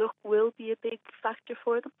luck will be a big factor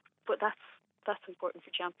for them, but that's important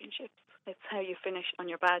for championships. It's how you finish on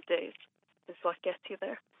your bad days is what gets you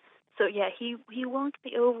there. So yeah, he won't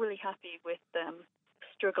be overly happy with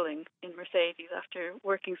struggling in Mercedes after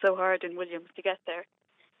working so hard in Williams to get there.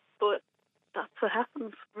 But that's what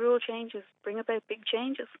happens. Rule changes bring about big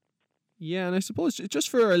changes. Yeah, and I suppose just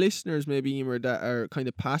for our listeners, maybe, Emer, that are kind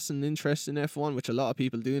of passing interest in F1, which a lot of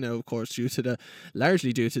people do now, of course,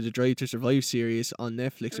 largely due to the Drive to Survive series on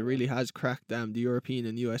Netflix. It really has cracked the European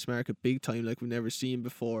and US market big time like we've never seen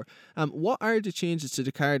before. What are the changes to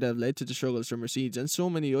the car that have led to the struggles for Mercedes and so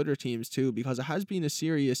many other teams too? Because it has been a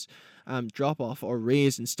serious drop-off or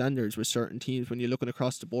raise in standards with certain teams when you're looking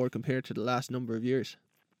across the board compared to the last number of years.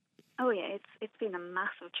 Oh yeah, it's been a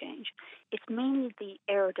massive change. It's mainly the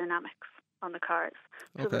aerodynamics on the cars.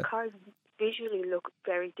 So the cars visually look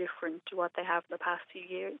very different to what they have in the past few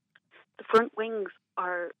years. The front wings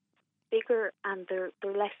are bigger and they're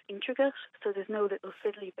less intricate, so there's no little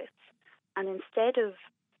fiddly bits. And instead of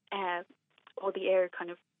all the air kind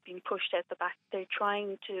of being pushed out the back, they're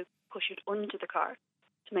trying to push it under the car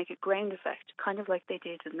to make a ground effect, kind of like they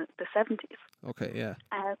did in the 70s. Okay, yeah.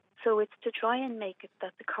 So it's to try and make it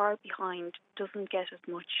that the car behind doesn't get as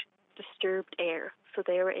much disturbed air, so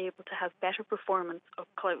they are able to have better performance up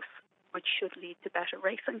close, which should lead to better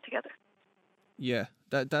racing together. Yeah,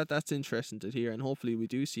 that's interesting to hear, and hopefully we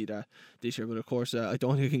do see that this year. But of course, I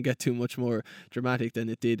don't think it can get too much more dramatic than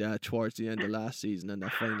it did towards the end of last season and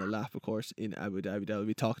that final lap, of course, in Abu Dhabi that will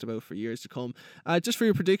be talked about for years to come. Just for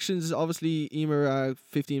your predictions, obviously, Emer,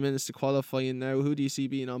 15 minutes to qualifying now. Who do you see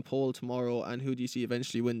being on pole tomorrow, and who do you see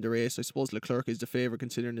eventually win the race? I suppose Leclerc is the favourite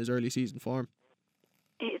considering his early season form.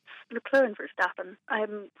 It's Leclerc and Verstappen.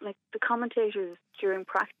 Like the commentators during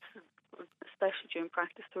practice, especially during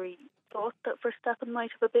practice 3, thought that Verstappen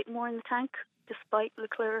might have a bit more in the tank, despite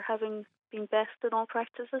Leclerc having been best in all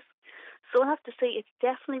practices. So I'll have to say it's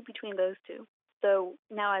definitely between those two. So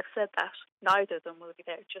now I've said that, neither of them will be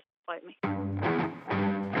there, just despite me.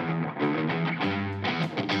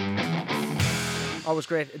 Always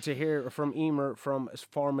great to hear from Emer from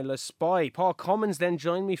Formula Spy. Paul Cummins then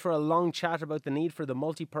joined me for a long chat about the need for the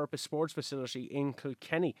multi-purpose sports facility in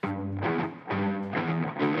Kilkenny.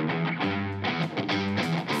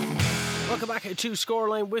 Welcome back to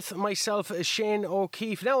Scoreline with myself, Shane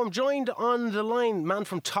O'Keefe. Now I'm joined on the line, man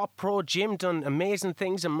from Top Pro Gym, done amazing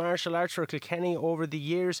things in martial arts for Kilkenny over the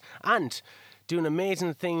years and doing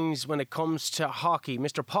amazing things when it comes to hockey.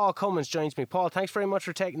 Mr. Paul Cummins joins me. Paul, thanks very much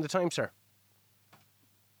for taking the time, sir.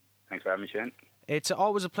 Thanks for having me, Shane. It's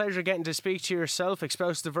always a pleasure getting to speak to yourself,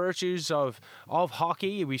 espouse the virtues of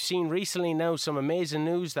hockey. We've seen recently now some amazing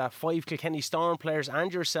news that 5 Kilkenny Storm players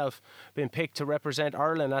and yourself been picked to represent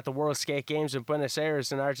Ireland at the World Skate Games in Buenos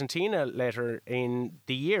Aires in Argentina later in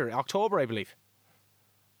the year, October, I believe.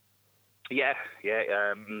 Yeah.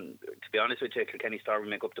 To be honest with you, Kilkenny Storm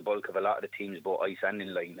make up the bulk of a lot of the teams, both ice and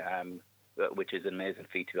inline, which is an amazing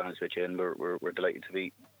feat, to be honest with you, and we're delighted to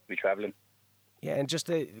be be travelling. Yeah, and just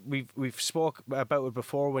we've spoke about it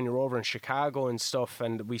before when you're over in Chicago and stuff,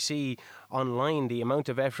 and we see online the amount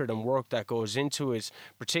of effort and work that goes into it,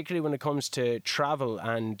 particularly when it comes to travel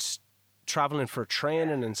and travelling for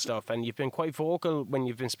training and stuff. And you've been quite vocal when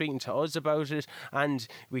you've been speaking to us about it, and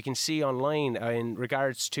we can see online in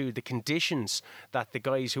regards to the conditions that the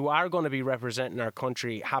guys who are going to be representing our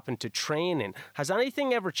country happen to train in. Has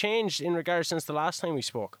anything ever changed in regards since the last time we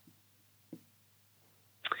spoke?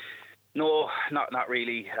 No, not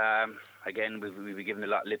really. Again, we've been given a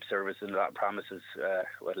lot of lip service and a lot of promises.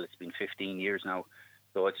 Well, it's been 15 years now.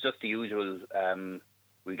 So it's just the usual.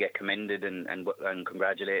 We get commended and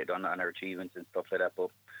congratulated on our achievements and stuff like that, but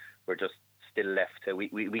we're just still left.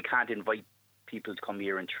 We can't invite people to come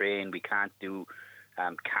here and train. We can't do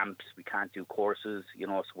camps. We can't do courses,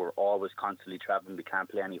 so we're always constantly travelling. We can't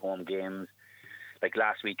play any home games. Like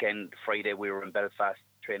last weekend, Friday, we were in Belfast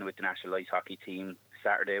training with the national ice hockey team.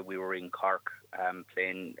 Saturday we were in Cork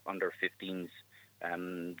playing under 15s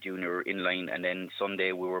junior inline, and then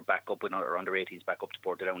Sunday we were back up with our under 18s back up to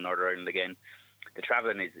Portadown, Northern Ireland again. The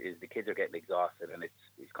travelling is the kids are getting exhausted, and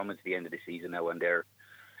it's coming to the end of the season now, and they're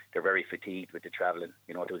very fatigued with the travelling.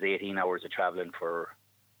 It was 18 hours of travelling for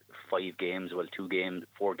 5 games,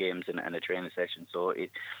 4 games and a training session, so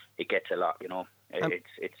it gets a lot.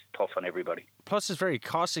 It's tough on everybody. Plus, it's very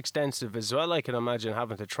cost extensive as well. I can imagine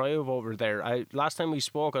having to drive over there. Last time we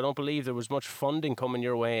spoke, I don't believe there was much funding coming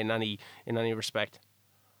your way in any respect.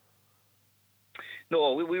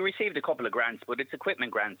 No, we received a couple of grants, but it's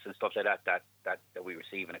equipment grants and stuff like that we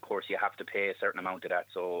receive, and of course you have to pay a certain amount of that.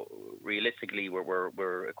 So realistically,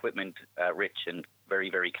 we're equipment rich and very,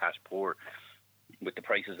 very cash poor. With the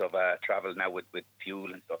prices of travel now, with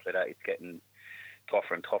fuel and stuff like that, it's getting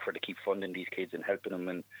tougher and tougher to keep funding these kids and helping them.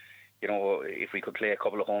 And if we could play a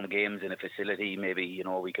couple of home games in a facility, maybe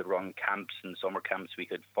we could run camps and summer camps. We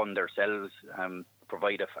could fund ourselves,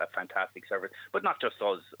 provide a fantastic service. But not just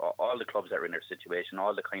us, all the clubs that are in their situation,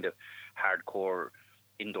 all the kind of hardcore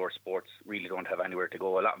indoor sports really don't have anywhere to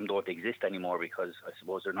go. A lot of them don't exist anymore because I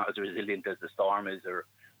suppose they're not as resilient as the Storm is, or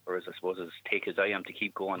as I suppose as Take as I am to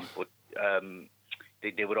keep going. But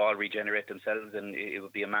they would all regenerate themselves, and it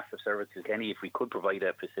would be a massive service to Kenny if we could provide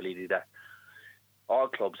a facility that all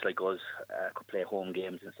clubs like us could play home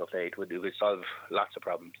games and stuff like that. It would solve lots of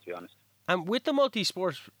problems, to be honest. And with the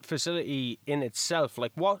multi-sport facility in itself,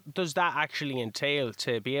 what does that actually entail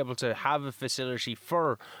to be able to have a facility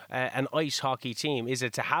for an ice hockey team? Is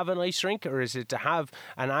it to have an ice rink, or is it to have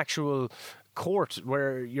an actual court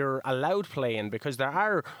where you're allowed playing? Because there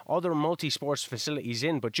are other multi-sports facilities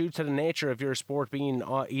but due to the nature of your sport being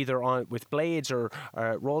either on with blades or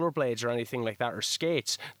roller blades or anything like that, or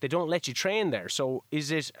skates, they don't let you train there. So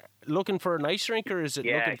is it looking for an ice rink, or is it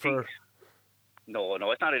looking for... No,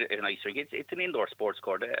 it's not an ice rink. It's an indoor sports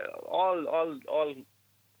court. All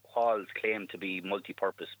halls claim to be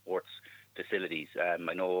multi-purpose sports facilities.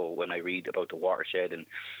 I know when I read about the watershed and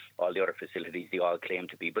all the other facilities, they all claim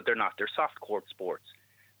to be, but they're not. They're soft court sports,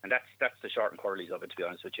 and that's the short and curlies of it, to be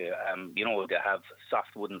honest with you. They have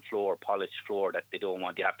soft wooden floor, polished floor that they don't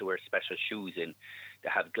want. You have to wear special shoes in. They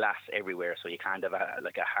have glass everywhere, so you can't have a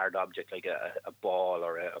hard object like a ball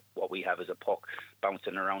or what we have as a puck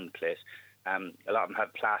bouncing around the place. A lot of them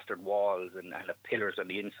have plastered walls and have pillars on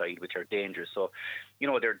the inside, which are dangerous. So,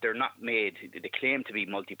 they're not made. They claim to be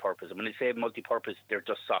multi-purpose. And when they say multi-purpose, they're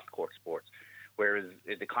just soft court sports. Whereas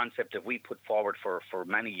the concept that we put forward for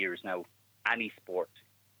many years now, any sport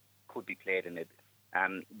could be played in it.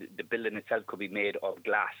 The building itself could be made of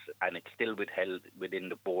glass, and it's still withheld within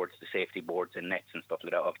the boards, the safety boards and nets and stuff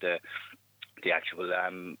like that of the actual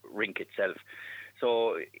rink itself.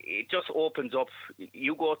 So it just opens up.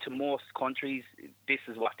 You go to most countries, this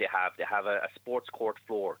is what they have. They have a sports court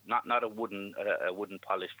floor, not a wooden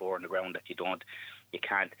polished floor on the ground that you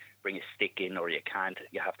can't bring a stick in, or you have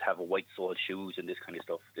to have a white sole shoes and this kind of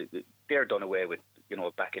stuff. They're done away with,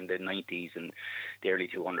 back in the 90s and the early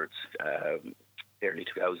 200s, early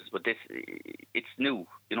 2000s. But it's new.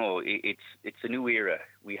 It's a new era.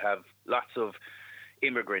 We have lots of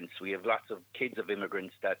immigrants. We have lots of kids of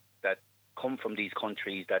immigrants that come from these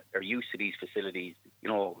countries that are used to these facilities.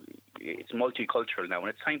 It's multicultural now, and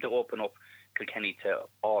it's time to open up Kilkenny to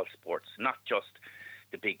all sports, not just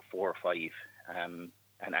the big 4 or 5,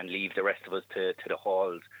 and leave the rest of us to the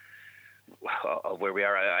halls of where we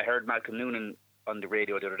are. I heard Malcolm Noonan on the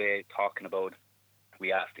radio the other day talking about.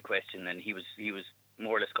 We asked the question, and he was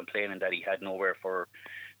more or less complaining that he had nowhere for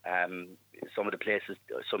some of the places,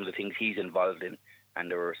 some of the things he's involved in, and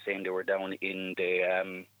they were saying they were down in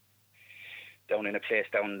the down in a place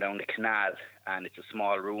down the canal, and it's a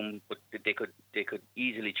small room, but they could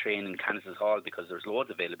easily train in Kansas Hall because there's loads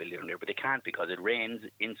of availability in there, but they can't because it rains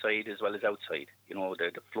inside as well as outside. You know,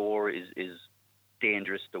 the floor is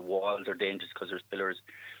dangerous, the walls are dangerous because there's pillars.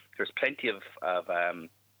 There's plenty of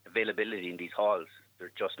availability in these halls.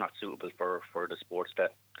 They're just not suitable for the sports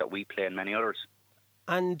that we play and many others.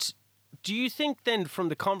 And do you think then, from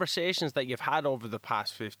the conversations that you've had over the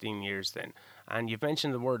past 15 years then, and you've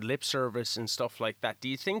mentioned the word lip service and stuff like that, do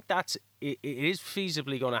you think it is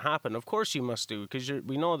feasibly going to happen? Of course you must do, because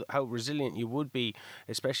we know how resilient you would be,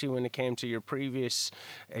 especially when it came to your previous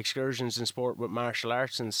excursions in sport with martial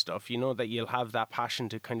arts and stuff. You know that you'll have that passion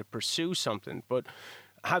to kind of pursue something. But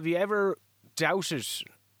have you ever doubted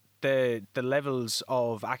the levels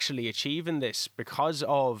of actually achieving this because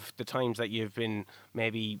of the times that you've been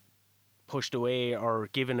maybe pushed away or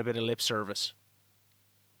given a bit of lip service?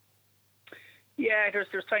 Yeah, there's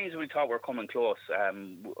times we thought we're coming close.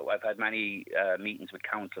 I've had many meetings with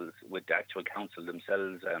councils, with the actual council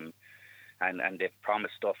themselves, and they've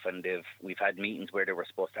promised stuff, and we've had meetings where they were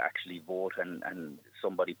supposed to actually vote, and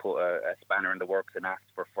somebody put a spanner in the works and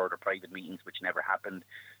asked for further private meetings, which never happened.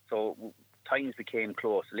 So times became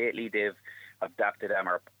close. Lately, they've adapted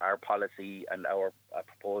our policy and our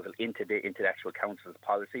proposal into the actual council's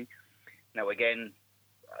policy. Now, again,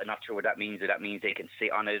 I'm not sure what that means. That means they can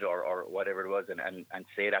sit on it or whatever it was and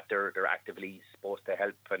say that they're actively supposed to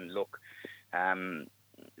help and look.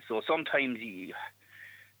 So sometimes you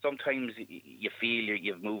feel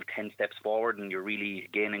you've moved 10 steps forward and you're really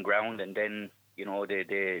gaining ground, and then, you know,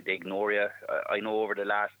 they ignore you. I know over the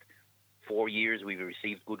last 4 years we've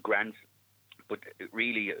received good grants, but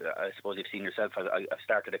really, I suppose you've seen yourself, I've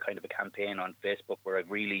started a kind of a campaign on Facebook where I've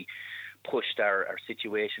really pushed our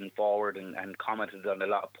situation forward and commented on a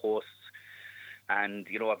lot of posts, and,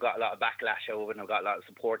 you know, I've got a lot of backlash over it and I've got a lot of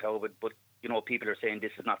support over it, but, you know, people are saying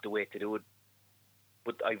this is not the way to do it,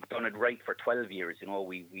 but I've done it right for 12 years. You know,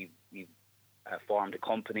 we've formed a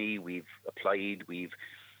company, we've applied, we've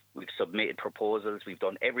submitted proposals, we've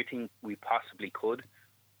done everything we possibly could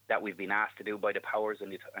that we've been asked to do by the powers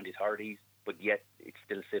and the authorities, but yet it's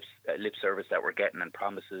still lip service that we're getting and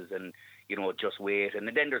promises and, you know, just wait. And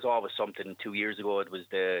then there's always something. 2 years ago it was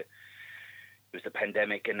the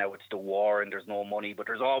pandemic, and now it's the war and there's no money, but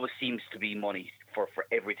there's always seems to be money for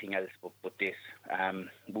everything else but this.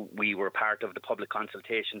 We were part of the public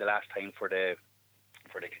consultation the last time for the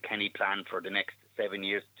Kilkenny plan for the next 7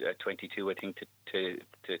 years, 22 I think to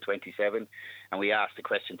 27, and we asked the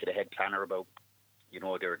question to the head planner about, you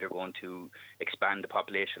know, they're going to expand the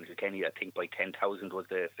population of Kilkenny. I think by 10,000 was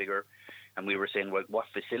the figure. And we were saying, well, what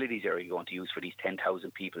facilities are you going to use for these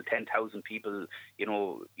 10,000 people? 10,000 people, you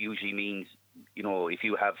know, usually means, you know, if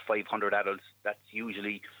you have 500 adults, that's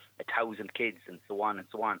usually 1,000 kids and so on and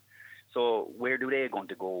so on. So where do they going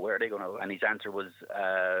to go? Where are they going to? And his answer was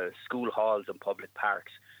school halls and public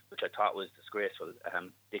parks, which I thought was disgraceful.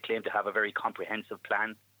 They claim to have a very comprehensive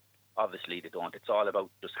plan. Obviously they don't. It's all about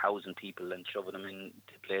just housing people and shoving them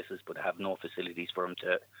into places, but have no facilities for them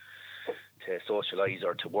to socialise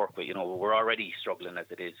or to work with. You know, we're already struggling as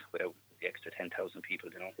it is without the extra 10,000 people,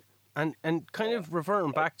 you know. And kind of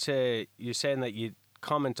reverting back to you saying that you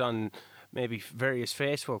comment on maybe various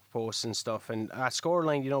Facebook posts and stuff, and at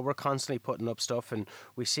Scoreline, you know, we're constantly putting up stuff, and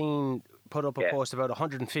we've seen put up a post about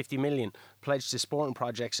 150 million pledged to sporting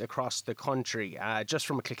projects across the country. Just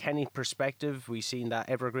from a Kilkenny perspective, we've seen that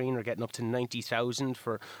Evergreen are getting up to 90,000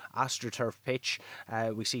 for AstroTurf pitch.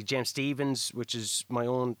 We see James Stephens, which is my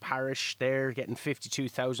own parish there, getting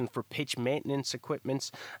 52,000 for pitch maintenance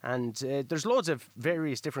equipments. And there's loads of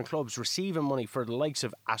various different clubs receiving money for the likes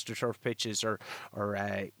of AstroTurf pitches or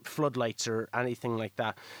floodlights or anything like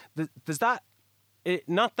that. Does that,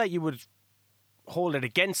 not that you would hold it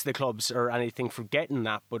against the clubs or anything for getting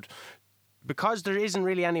that, but because there isn't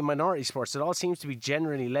really any minority sports, it all seems to be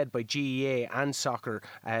generally led by GEA and soccer.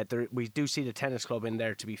 We do see the tennis club in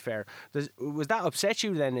there, to be fair. Was that upset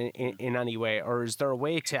you then in any way, or is there a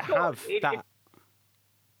way to have that?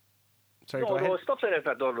 Sorry, go ahead. No, stuff like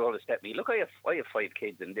that don't really upset me. Look, I have 5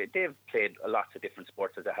 kids, and they've played lots of different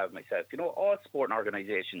sports as I have myself. You know, all sporting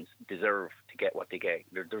organisations deserve to get what they get.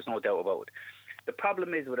 There's no doubt about it. The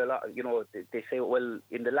problem is with a lot, you know, they say, well,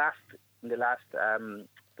 in the last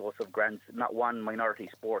dose of grants, not one minority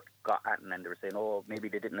sport got at, and then they were saying, oh, maybe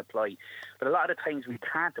they didn't apply. But a lot of the times we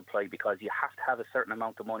can't apply because you have to have a certain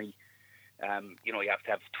amount of money. You know, you have to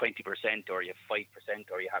have 20% or you have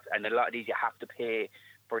 5% or you have, and a lot of these you have to pay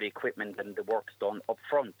for the equipment and the work's done up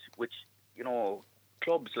front, which, you know,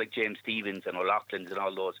 clubs like James Stephens and O'Loughlin's and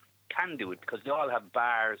all those can do it because they all have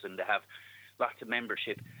bars and they have lots of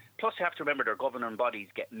membership. Plus, you have to remember their governing bodies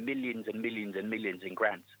get millions and millions and millions in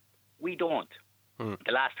grants. We don't.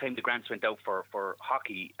 The last time the grants went out for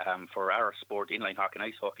hockey, for our sport, inline hockey and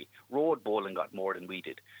ice hockey, road bowling got more than we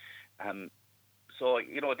did. So,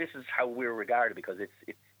 this is how we're regarded, because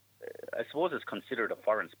it's I suppose it's considered a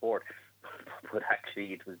foreign sport, but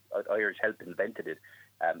actually it was Irish Health invented it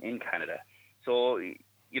in Canada. So,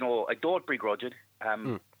 I don't begrudge it,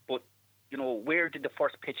 but, where did the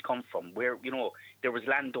first pitch come from? Where, there was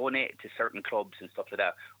land donated to certain clubs and stuff like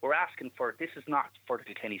that. We're asking for, this is not for the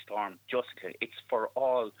Kilkenny Storm, it's for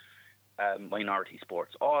all minority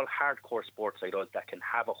sports, all hardcore sports like us that can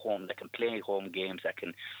have a home, that can play home games, that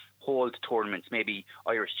can hold tournaments, maybe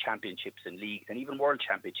Irish championships and leagues and even world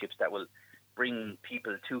championships that will bring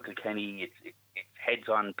people to Kilkenny. It's heads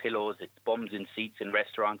on pillows, it's bums in seats in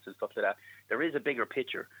restaurants and stuff like that. There is a bigger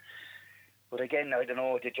picture. But again, I don't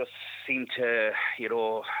know, they just seem to,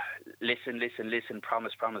 listen,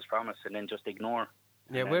 promise, and then just ignore.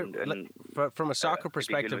 Yeah, from a soccer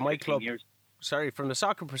perspective, my club... From the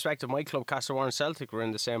soccer perspective, my club, Castlewarren Celtic, we're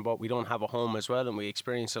in the same boat. We don't have a home as well, and we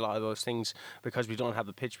experience a lot of those things because we don't have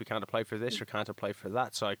a pitch. We can't apply for this or can't apply for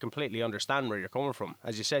that. So I completely understand where you're coming from.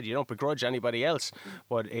 As you said, you don't begrudge anybody else,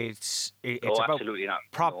 but it's about absolutely not.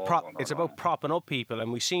 It's about propping up people,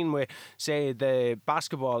 and we've seen with, say, the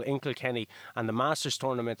basketball in Kilkenny and the Masters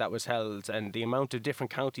tournament that was held, and the amount of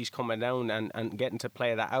different counties coming down and getting to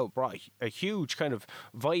play that out brought a huge kind of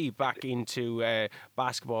vibe back into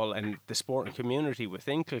basketball and the sport community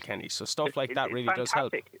within Kilkenny. So stuff like that really does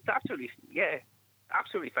help. It's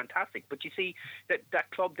absolutely fantastic. But you see,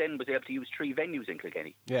 that club then was able to use 3 venues in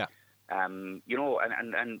Kilkenny. Yeah. And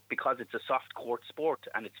because it's a soft court sport,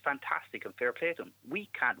 and it's fantastic and fair play to them. We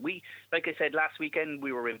like I said, last weekend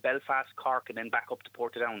we were in Belfast, Cork, and then back up to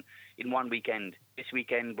Portadown in one weekend. This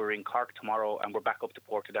weekend we're in Cork tomorrow, and we're back up to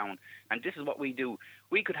Portadown. And this is what we do.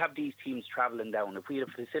 We could have these teams travelling down. If we had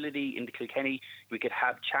a facility in the Kilkenny, we could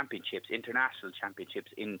have championships, international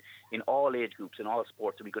championships in all age groups, in all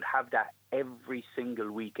sports. And we could have that every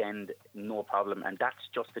single weekend, no problem. And that's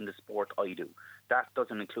just in the sport I do. That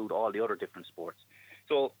doesn't include all the other different sports.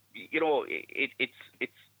 So, it's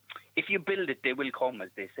if you build it, they will come, as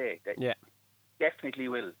they say. Yeah. Definitely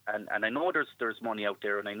will. And I know there's money out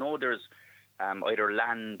there, and I know there's either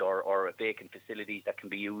land or vacant facilities that can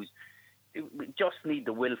be used. We just need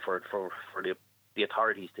the will for it, for the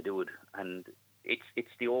authorities to do it. And it's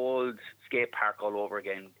the old skate park all over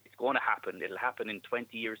again. It's going to happen. It'll happen in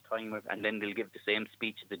 20 years' time, and then they'll give the same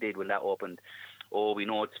speech as they did when that opened. Oh, we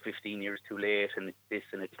know it's 15 years too late, and it's this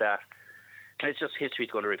and it's that. And it's just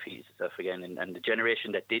history's going to repeat itself again. And the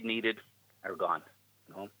generation that did need it are gone.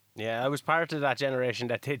 Yeah, I was part of that generation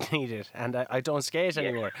that did need it, and I don't skate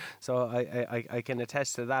anymore. So I can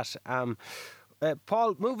attest to that.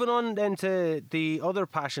 Paul, moving on then to the other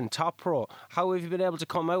passion, Top Pro. How have you been able to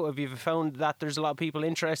come out? Have you found that there's a lot of people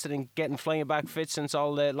interested in getting flying back fit since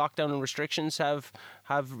all the lockdown and restrictions have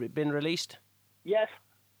been released? Yes.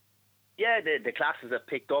 Yeah, the classes have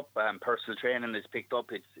picked up. Personal training has picked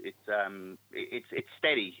up. It's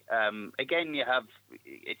steady. Again,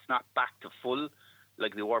 it's not back to full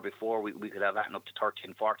like they were before. We could have that up to 30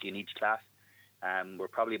 and 40 in each class. We're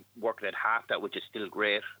probably working at half that, which is still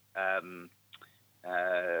great.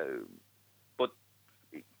 But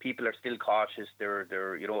people are still cautious. They're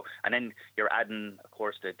and then you're adding, of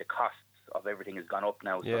course, the costs of everything has gone up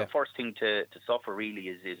now. So the first thing to suffer really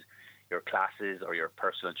is your classes or your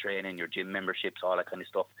personal training, your gym memberships, all that kind of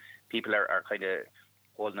stuff. People are kind of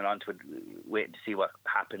holding on to it, waiting to see what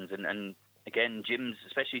happens. And again, gyms,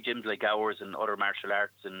 especially gyms like ours and other martial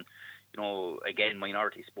arts and, again,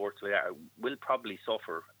 minority sports will probably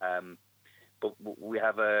suffer. But we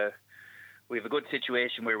have a good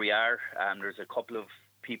situation where we are. There's a couple of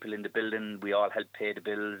people in the building. We all help pay the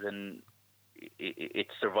bills, and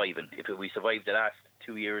it's surviving. If we survive the last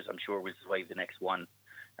 2 years, I'm sure we'll survive the next one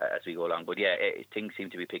as we go along. But yeah, things seem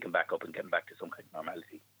to be picking back up and getting back to some kind of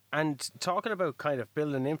normality. And talking about kind of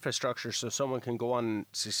building infrastructure so someone can go on and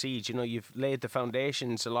succeed, you've laid the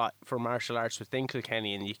foundations a lot for martial arts within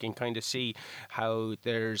Kilkenny, and you can kind of see how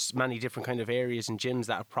there's many different kind of areas and gyms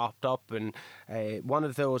that have propped up. And one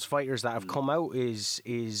of those fighters that have come out is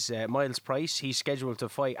Miles Price. He's scheduled to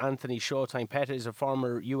fight Anthony Showtime Pettis, is a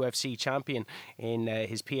former UFC champion, in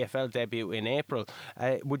his PFL debut in April.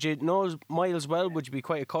 Would you know Miles well? Would you be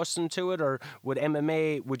quite accustomed to it, or would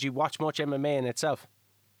you watch much MMA in itself?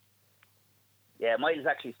 Yeah, Miles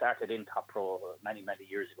actually started in Top Pro many, many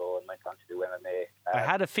years ago and went on to do MMA. I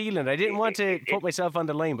had a feeling. I didn't want to put myself on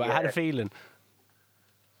the line, but I had a feeling.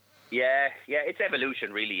 Yeah, it's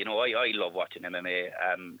evolution, really. I love watching MMA.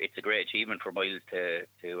 It's a great achievement for Miles to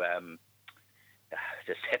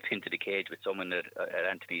step into the cage with someone at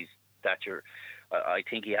Anthony's stature. I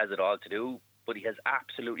think he has it all to do, but he has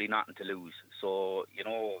absolutely nothing to lose. So, you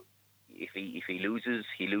know, if he loses,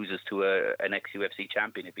 he loses to an ex-UFC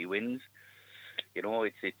champion. If he wins, you know,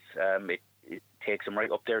 it takes him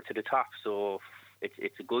right up there to the top. So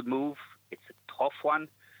it's a good move. It's a tough one.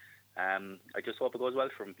 I just hope it goes well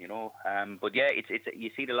for him, you know. But yeah, it's you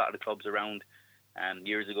see a lot of the clubs around.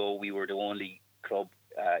 Years ago, we were the only club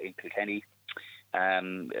in Kilkenny,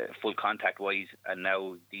 full contact wise, and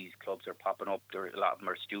now these clubs are popping up. There, a lot of them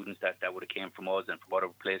are students that would have came from us and from other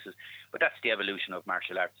places. But that's the evolution of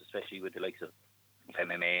martial arts, especially with the likes of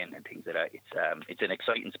MMA and things like that. It's an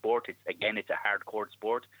exciting sport. It's a hardcore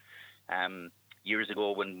sport. Years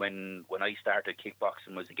ago, when I started,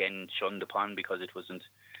 kickboxing was again shunned upon because it wasn't,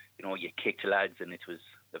 you know, you kicked lads, and it was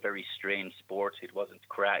a very strange sport. It wasn't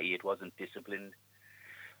karate. It wasn't disciplined.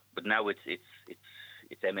 But now it's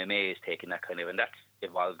MMA is taking that kind of, and that's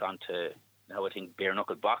evolved onto now. I think bare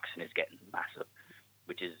knuckle boxing is getting massive,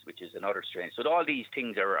 which is another strange. So all these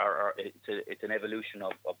things are it's an evolution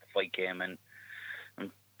of the fight game, and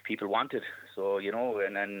people want it. So, you know,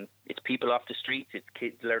 and then it's people off the streets. It's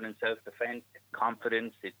kids learning self-defense,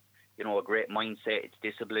 confidence. It's, you know, a great mindset. It's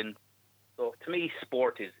discipline. So to me,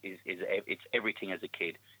 sport is it's everything as a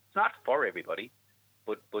kid. It's not for everybody,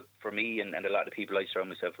 but for me and a lot of people I surround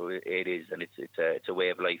myself with, it is, and it's a way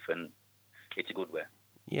of life, and it's a good way.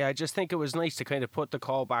 Yeah, I just think it was nice to kind of put the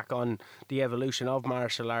call back on the evolution of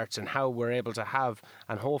martial arts and how we're able to have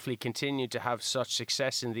and hopefully continue to have such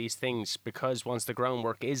success in these things, because once the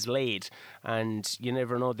groundwork is laid, and you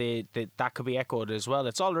never know, that could be echoed as well.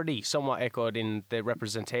 It's already somewhat echoed in the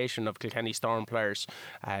representation of Kilkenny Storm players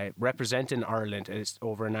representing Ireland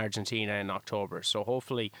over in Argentina in October. So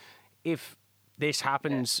hopefully, if this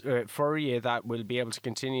happens for you, that we'll be able to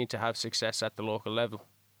continue to have success at the local level.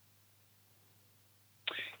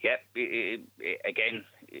 Yeah, again,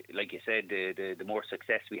 like you said, the more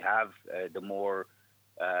success we have, the more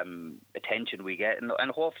attention we get, and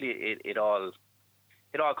hopefully it all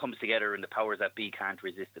comes together, and the powers that be can't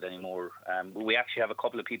resist it anymore. We actually have a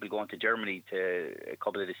couple of people going to Germany, to a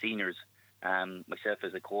couple of the seniors, myself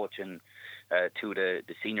as a coach, and two of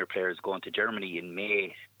the senior players going to Germany in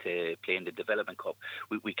May to play in the Development Cup.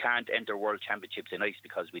 We can't enter World Championships in ice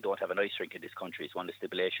because we don't have an ice rink in this country. It's one of the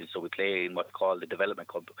stipulations. So we play in what's called the Development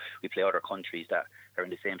Cup. We play other countries that are in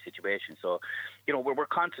the same situation. So, you know, we're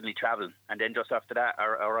constantly travelling. And then just after that,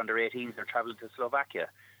 our under-18s are travelling to Slovakia,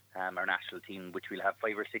 our national team, which we'll have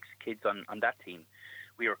 5 or 6 kids on that team.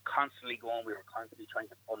 We are constantly going. We were constantly trying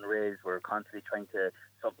to fundraise. We're constantly trying to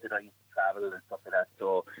subsidise travel and stuff like that.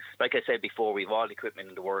 So, like I said before, we've all the equipment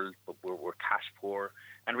in the world, but we're cash poor.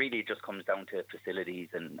 And really, it just comes down to facilities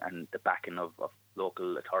and the backing of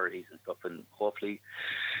local authorities and stuff. And hopefully,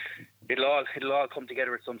 it'll all come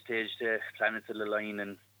together at some stage. The planets will align,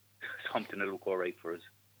 and something will go right for us.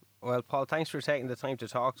 Well, Paul, thanks for taking the time to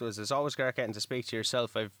talk to us. It's always great getting to speak to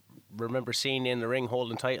yourself. I remember seeing you in the ring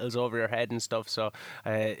holding titles over your head and stuff, so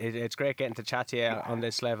it's great getting to chat to you on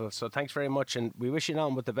this level. So thanks very much, and we wish you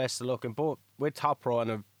on with the best of luck in both with Top Pro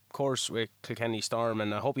and of course with Kilkenny Storm,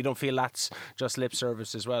 and I hope you don't feel that's just lip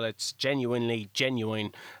service as well. It's genuinely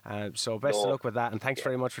genuine. So best of luck with that, and thanks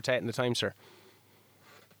very much for taking the time, sir.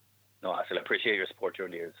 No, I appreciate your support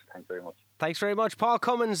during the years. Thanks very much. Thanks very much. Paul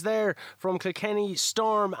Cummins there from Kilkenny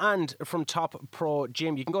Storm and from Top Pro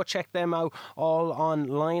Gym. You can go check them out all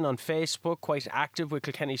online on Facebook. Quite active with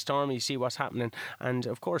Kilkenny Storm. You see what's happening. And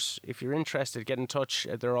of course, if you're interested, get in touch.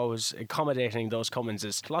 They're always accommodating those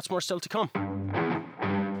Cumminses. Lots more still to come.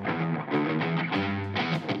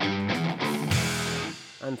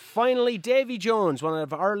 And finally, Davy Jones, one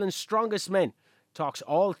of Ireland's strongest men, talks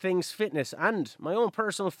all things fitness and my own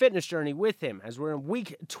personal fitness journey with him as we're in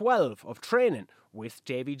week 12 of training with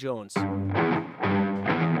Davy Jones.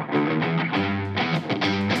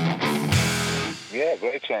 Yeah,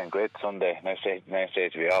 great training, great Sunday. Nice day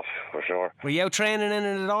to be off, for sure. Were you out training in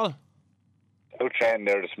it at all? Out training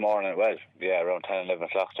there this morning, well, yeah, around 10, 11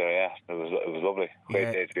 o'clock there, yeah. It was lovely.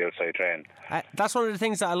 Great day to be outside training. That's one of the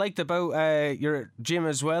things that I liked about your gym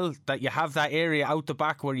as well, that you have that area out the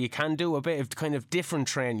back where you can do a bit of kind of different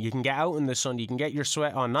training. You can get out in the sun, you can get your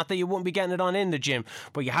sweat on. Not that you wouldn't be getting it on in the gym,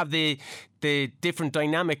 but you have the different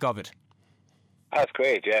dynamic of it. That's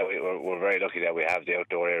great, yeah. We're very lucky that we have the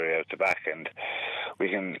outdoor area out the back, and we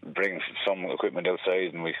can bring some equipment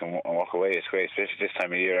outside and we can walk away. It's great, especially this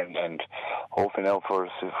time of year, and hopefully now for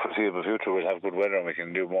the foreseeable future we'll have good weather and we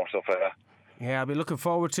can do more stuff like that. Yeah, I'll be looking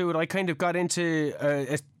forward to it. I kind of got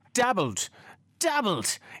into dabbled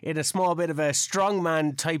dabbled in a small bit of a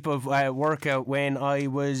strongman type of workout when I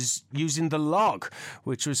was using the log,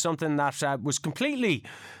 which was something that was completely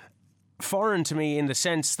foreign to me in the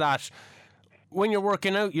sense that when you're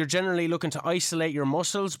working out, you're generally looking to isolate your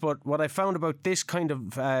muscles. But what I found about this kind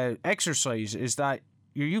of exercise is that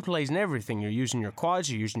you're utilising everything. You're using your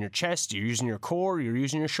quads, you're using your chest, you're using your core, you're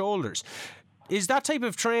using your shoulders. Is that type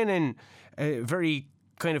of training very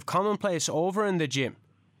kind of commonplace over in the gym?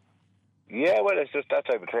 Yeah, well, it's just that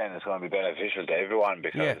type of training is going to be beneficial to everyone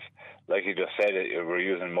because, like you just said, we're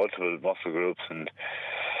using multiple muscle groups, and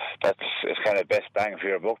it's kind of best bang for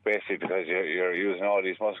your buck, basically, because you're using all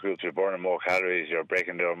these muscle groups, you're burning more calories, you're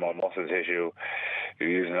breaking down more muscle tissue, you're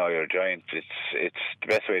using all your joints. It's the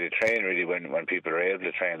best way to train, really, when people are able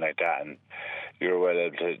to train like that, and you're well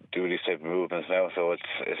able to do these type of movements now. So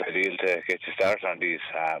it's ideal to get you started on these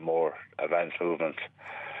more advanced movements.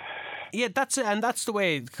 Yeah, that's the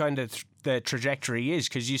way kind of the trajectory is,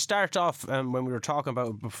 because you start off, when we were talking about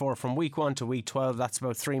it before, from week 1 to week 12, that's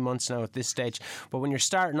about 3 months now at this stage. But when you're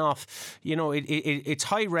starting off, it's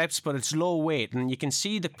high reps, but it's low weight, and you can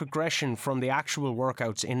see the progression from the actual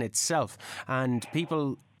workouts in itself. And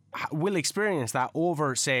people will experience that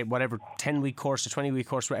over, say, whatever 10-week course or 20-week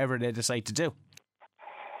course, whatever they decide to do.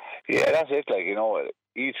 Yeah, that's it.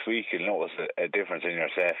 Each week you'll notice a difference in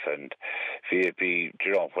yourself, and be it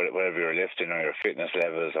whatever you're lifting or your fitness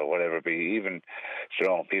levels or whatever it be, even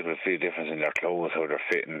people feel difference in their clothes, how they're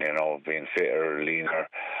fitting, being fitter, leaner,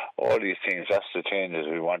 all these things. That's the changes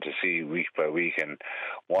we want to see week by week, and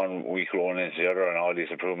one week rolling into the other, and all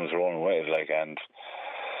these improvements rolling with it. And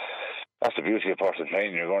that's the beauty of personal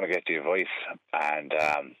training. You're going to get the advice, and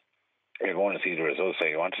you're going to see the results that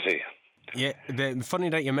you want to see. Yeah, funny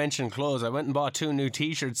that you mentioned clothes. I went and bought 2 new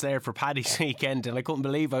T-shirts there for Paddy's weekend, and I couldn't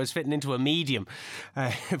believe I was fitting into a medium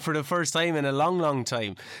for the first time in a long, long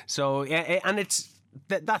time. So, and it's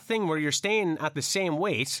that thing where you're staying at the same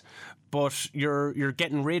weight, but you're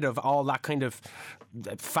getting rid of all that kind of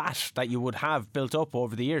fat that you would have built up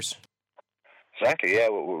over the years. Exactly, yeah,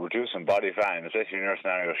 we're reducing body fat, and especially in your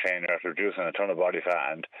scenario, Shane, you're reducing a ton of body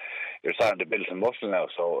fat, and you're starting to build some muscle now,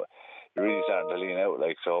 so you're really starting to lean out.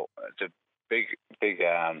 So it's a big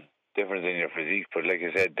difference in your physique, but like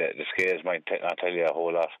you said, the scales might not tell you a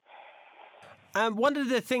whole lot. One of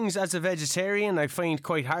the things as a vegetarian I find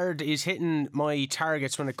quite hard is hitting my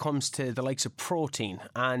targets when it comes to the likes of protein,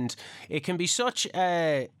 and it can be it's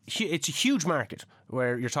a huge market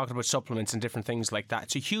where you're talking about supplements and different things like that.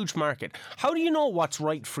 It's a huge market. How do you know what's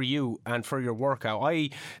right for you and for your workout?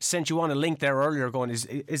 I sent you on a link there earlier going,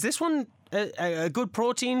 is this one a good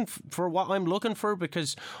protein for what I'm looking for?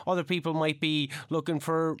 Because other people might be looking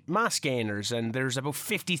for mass gainers, and there's about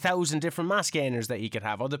 50,000 different mass gainers that you could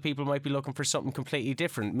have. Other people might be looking for something completely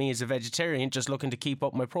different. Me as a vegetarian, just looking to keep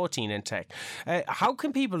up my protein intake. How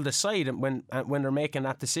can people decide when they're making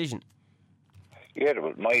that decision? Yeah,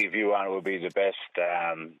 my view on it would be the best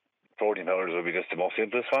protein powders would be just the most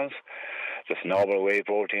simplest ones. Just normal whey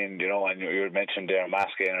protein, and you mentioned there mass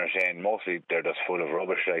gainers, saying mostly they're just full of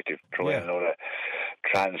rubbish. Like they throw in a load of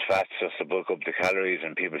trans fats just to bulk up the calories,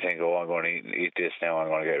 and people think, I'm going to eat this now, I'm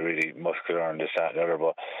going to get really muscular and this, that, and the other.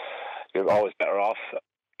 But you're always better off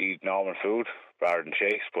eat normal food rather than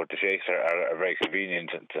shakes. But the shakes are very convenient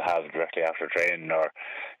to have directly after training, or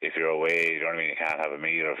if you're away, you can't have a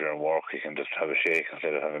meal, or if you're in work, you can just have a shake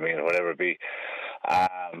instead of having a meal, or whatever it be.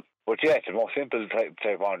 But yeah, it's the most simple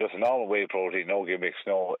type one, just a normal whey protein, no gimmicks,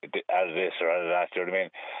 no add this or add that, do you know what I mean?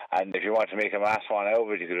 And if you want to make a mass one out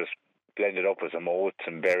of it, you could just blend it up with some oats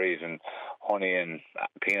and berries and honey and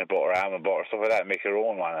peanut butter, almond butter, stuff like that, and make your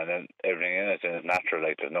own one, and then everything in it is natural,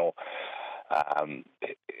 like there's no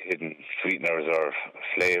hidden sweeteners or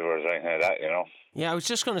flavours or anything like that, Yeah, I was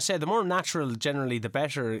just going to say, the more natural generally the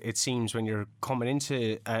better, it seems, when you're coming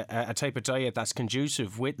into a type of diet that's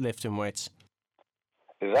conducive with lifting weights.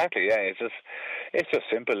 Exactly, yeah. It's just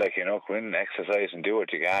simple, go in and exercise and do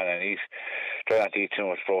what you can, and try not to eat too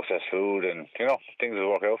much processed food, and things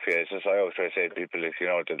will work out for you. It's just, I always try to say to people,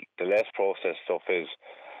 the less processed stuff is,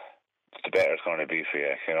 the better it's going to be for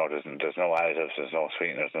you. There's no additives, there's no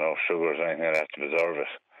sweeteners, no sugars or anything like that to preserve it,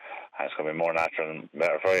 and it's going to be more natural and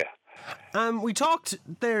better for you. We talked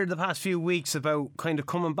there the past few weeks about kind of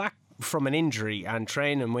coming back from an injury and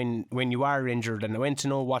training when you are injured, and I went to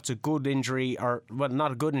know what's a good injury, or well,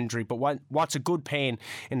 not a good injury, but what's a good pain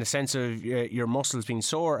in the sense of your muscles being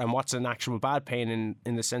sore, and what's an actual bad pain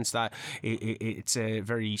in the sense that it's a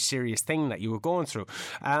very serious thing that you were going through.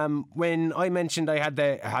 When I mentioned I had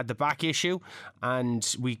the back issue,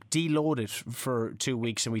 and we deloaded for 2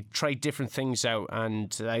 weeks and we tried different things out,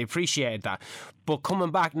 and I appreciated that. But coming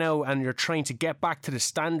back now, and you're trying to get back to the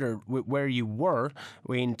standard where you were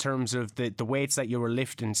in terms of the weights that you were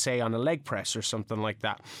lifting, say on a leg press or something like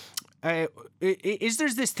that. Is there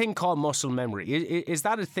this thing called muscle memory? Is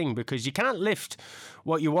that a thing? Because you can't lift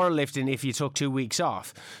what you were lifting if you took 2 weeks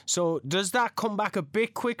off. So does that come back a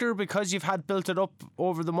bit quicker because you've had built it up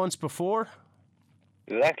over the months before?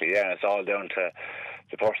 Exactly, yeah. It's all down to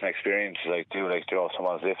the personal experience.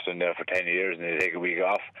 Someone's lifting there for 10 years and they take a week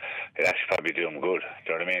off, it actually probably do them good.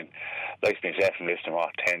 Do you know what I mean? Like myself, I'm lifting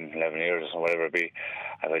 10, 11 years or whatever it be.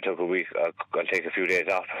 If I took a week, I'll take a few days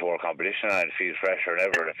off before a competition, and I'd feel fresher than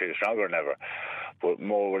ever, and I'd feel stronger than ever. But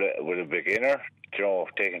more with a beginner,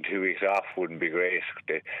 taking 2 weeks off wouldn't be great.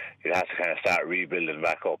 You'd have to kind of start rebuilding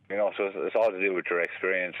back up. So it's all to do with your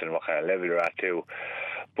experience and what kind of level you're at too.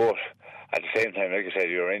 But at the same time, like I said,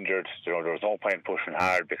 you're injured. There was no point pushing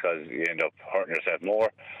hard because you end up hurting yourself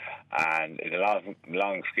more. And in the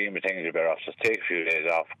long scheme of things, you're better off just take a few days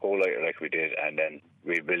off, go lighter like we did, and then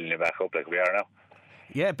rebuilding it back up like we are now.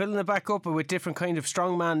 Yeah, building it back up with different kind of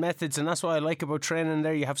strongman methods, and that's what I like about training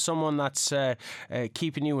there. You have someone that's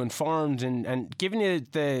keeping you informed and giving you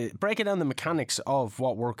breaking down the mechanics of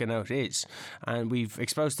what working out is. And we've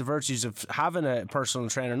exposed the virtues of having a personal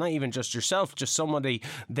trainer, not even just yourself, just somebody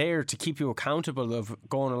there to keep you accountable of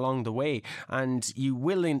going along the way. And you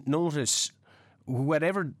will notice,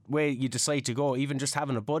 whatever way you decide to go, even just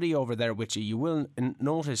having a buddy over there with you, you will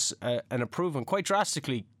notice an improvement quite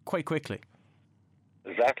drastically, quite quickly.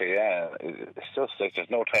 Exactly, yeah. It's just like there's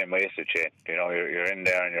no time wasted, Shane. You're in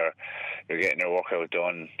there and you're getting your workout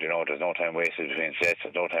done. There's no time wasted between sets.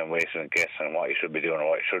 There's no time wasted in guessing what you should be doing and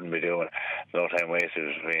what you shouldn't be doing. There's no time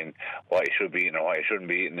wasted between what you should be eating and what you shouldn't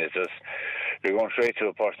be eating. It's just you're going straight to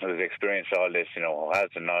a person who's experienced all this, who has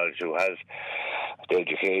the knowledge, who has the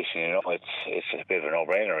education. It's a bit of a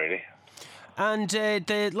no-brainer, really. And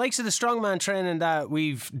the likes of the strongman training that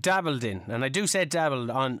we've dabbled in, and I do say dabbled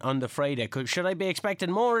on the Friday, should I be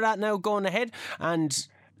expecting more of that now going ahead? And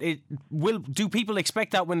do people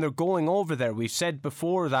expect that when they're going over there? We've said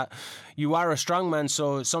before that you are a strongman,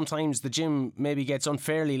 so sometimes the gym maybe gets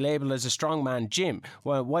unfairly labelled as a strongman gym.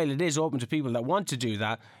 Well, while it is open to people that want to do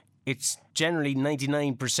that, it's generally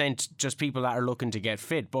 99% just people that are looking to get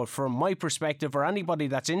fit. But from my perspective, or anybody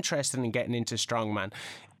that's interested in getting into strongman,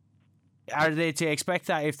 are they to expect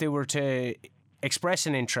that if they were to express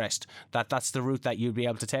an interest, that's the route that you'd be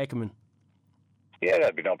able to take them in? Yeah,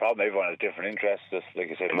 that'd be no problem. Everyone has different interests. Just like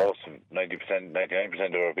I said, most 90%,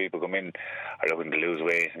 99% of our people come in are looking to lose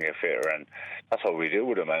weight and get fitter, and that's what we do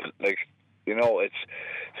with them. And it's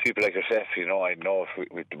people like yourself. I know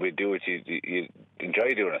if we do it, you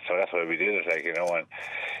enjoy doing it, so that's why we do it. And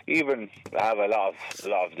even have a lot of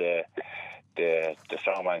the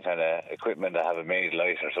strongman kind of equipment that have it made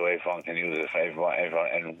lighter, so everyone can use it for everyone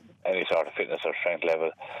in any sort of fitness or strength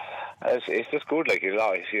level. It's just good.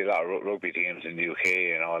 You see a lot of rugby teams in the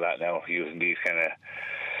UK and all that now using these kind of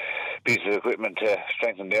pieces of equipment to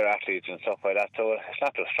strengthen their athletes and stuff like that. So it's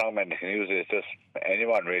not just strongmen that can use it, it's just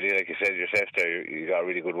anyone really. Like you said yourself there, you got a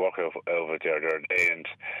really good workout over there the other day, and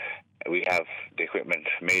we have the equipment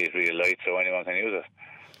made really light so anyone can use it.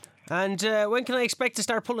 And when can I expect to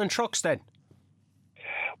start pulling trucks then?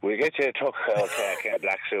 We'll get you a truck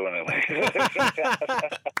black soon.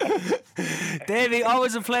 Davey,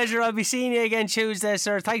 always a pleasure. I'll be seeing you again Tuesday,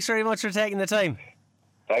 sir. Thanks very much for taking the time.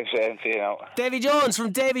 Thanks, Shane. See you now. Davy Jones from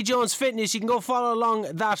Davy Jones Fitness. You can go follow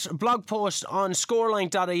along that blog post on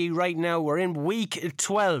scoreline.ie right now. We're in week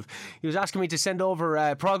 12. He was asking me to send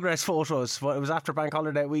over progress photos, but it was after Bank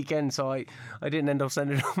Holiday weekend, so I didn't end up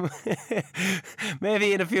sending them.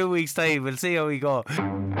 Maybe in a few weeks' time. We'll see how we go.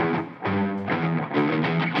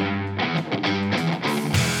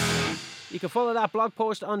 You can follow that blog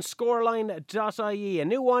post on scoreline.ie. A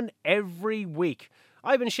new one every week.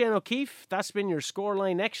 I've been Shane O'Keefe. That's been your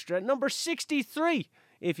Scoreline Extra, number 63,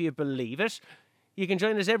 if you believe it. You can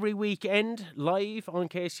join us every weekend live on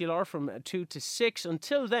KCLR from 2 to 6.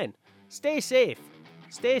 Until then, stay safe,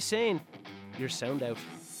 stay sane. You're sound out.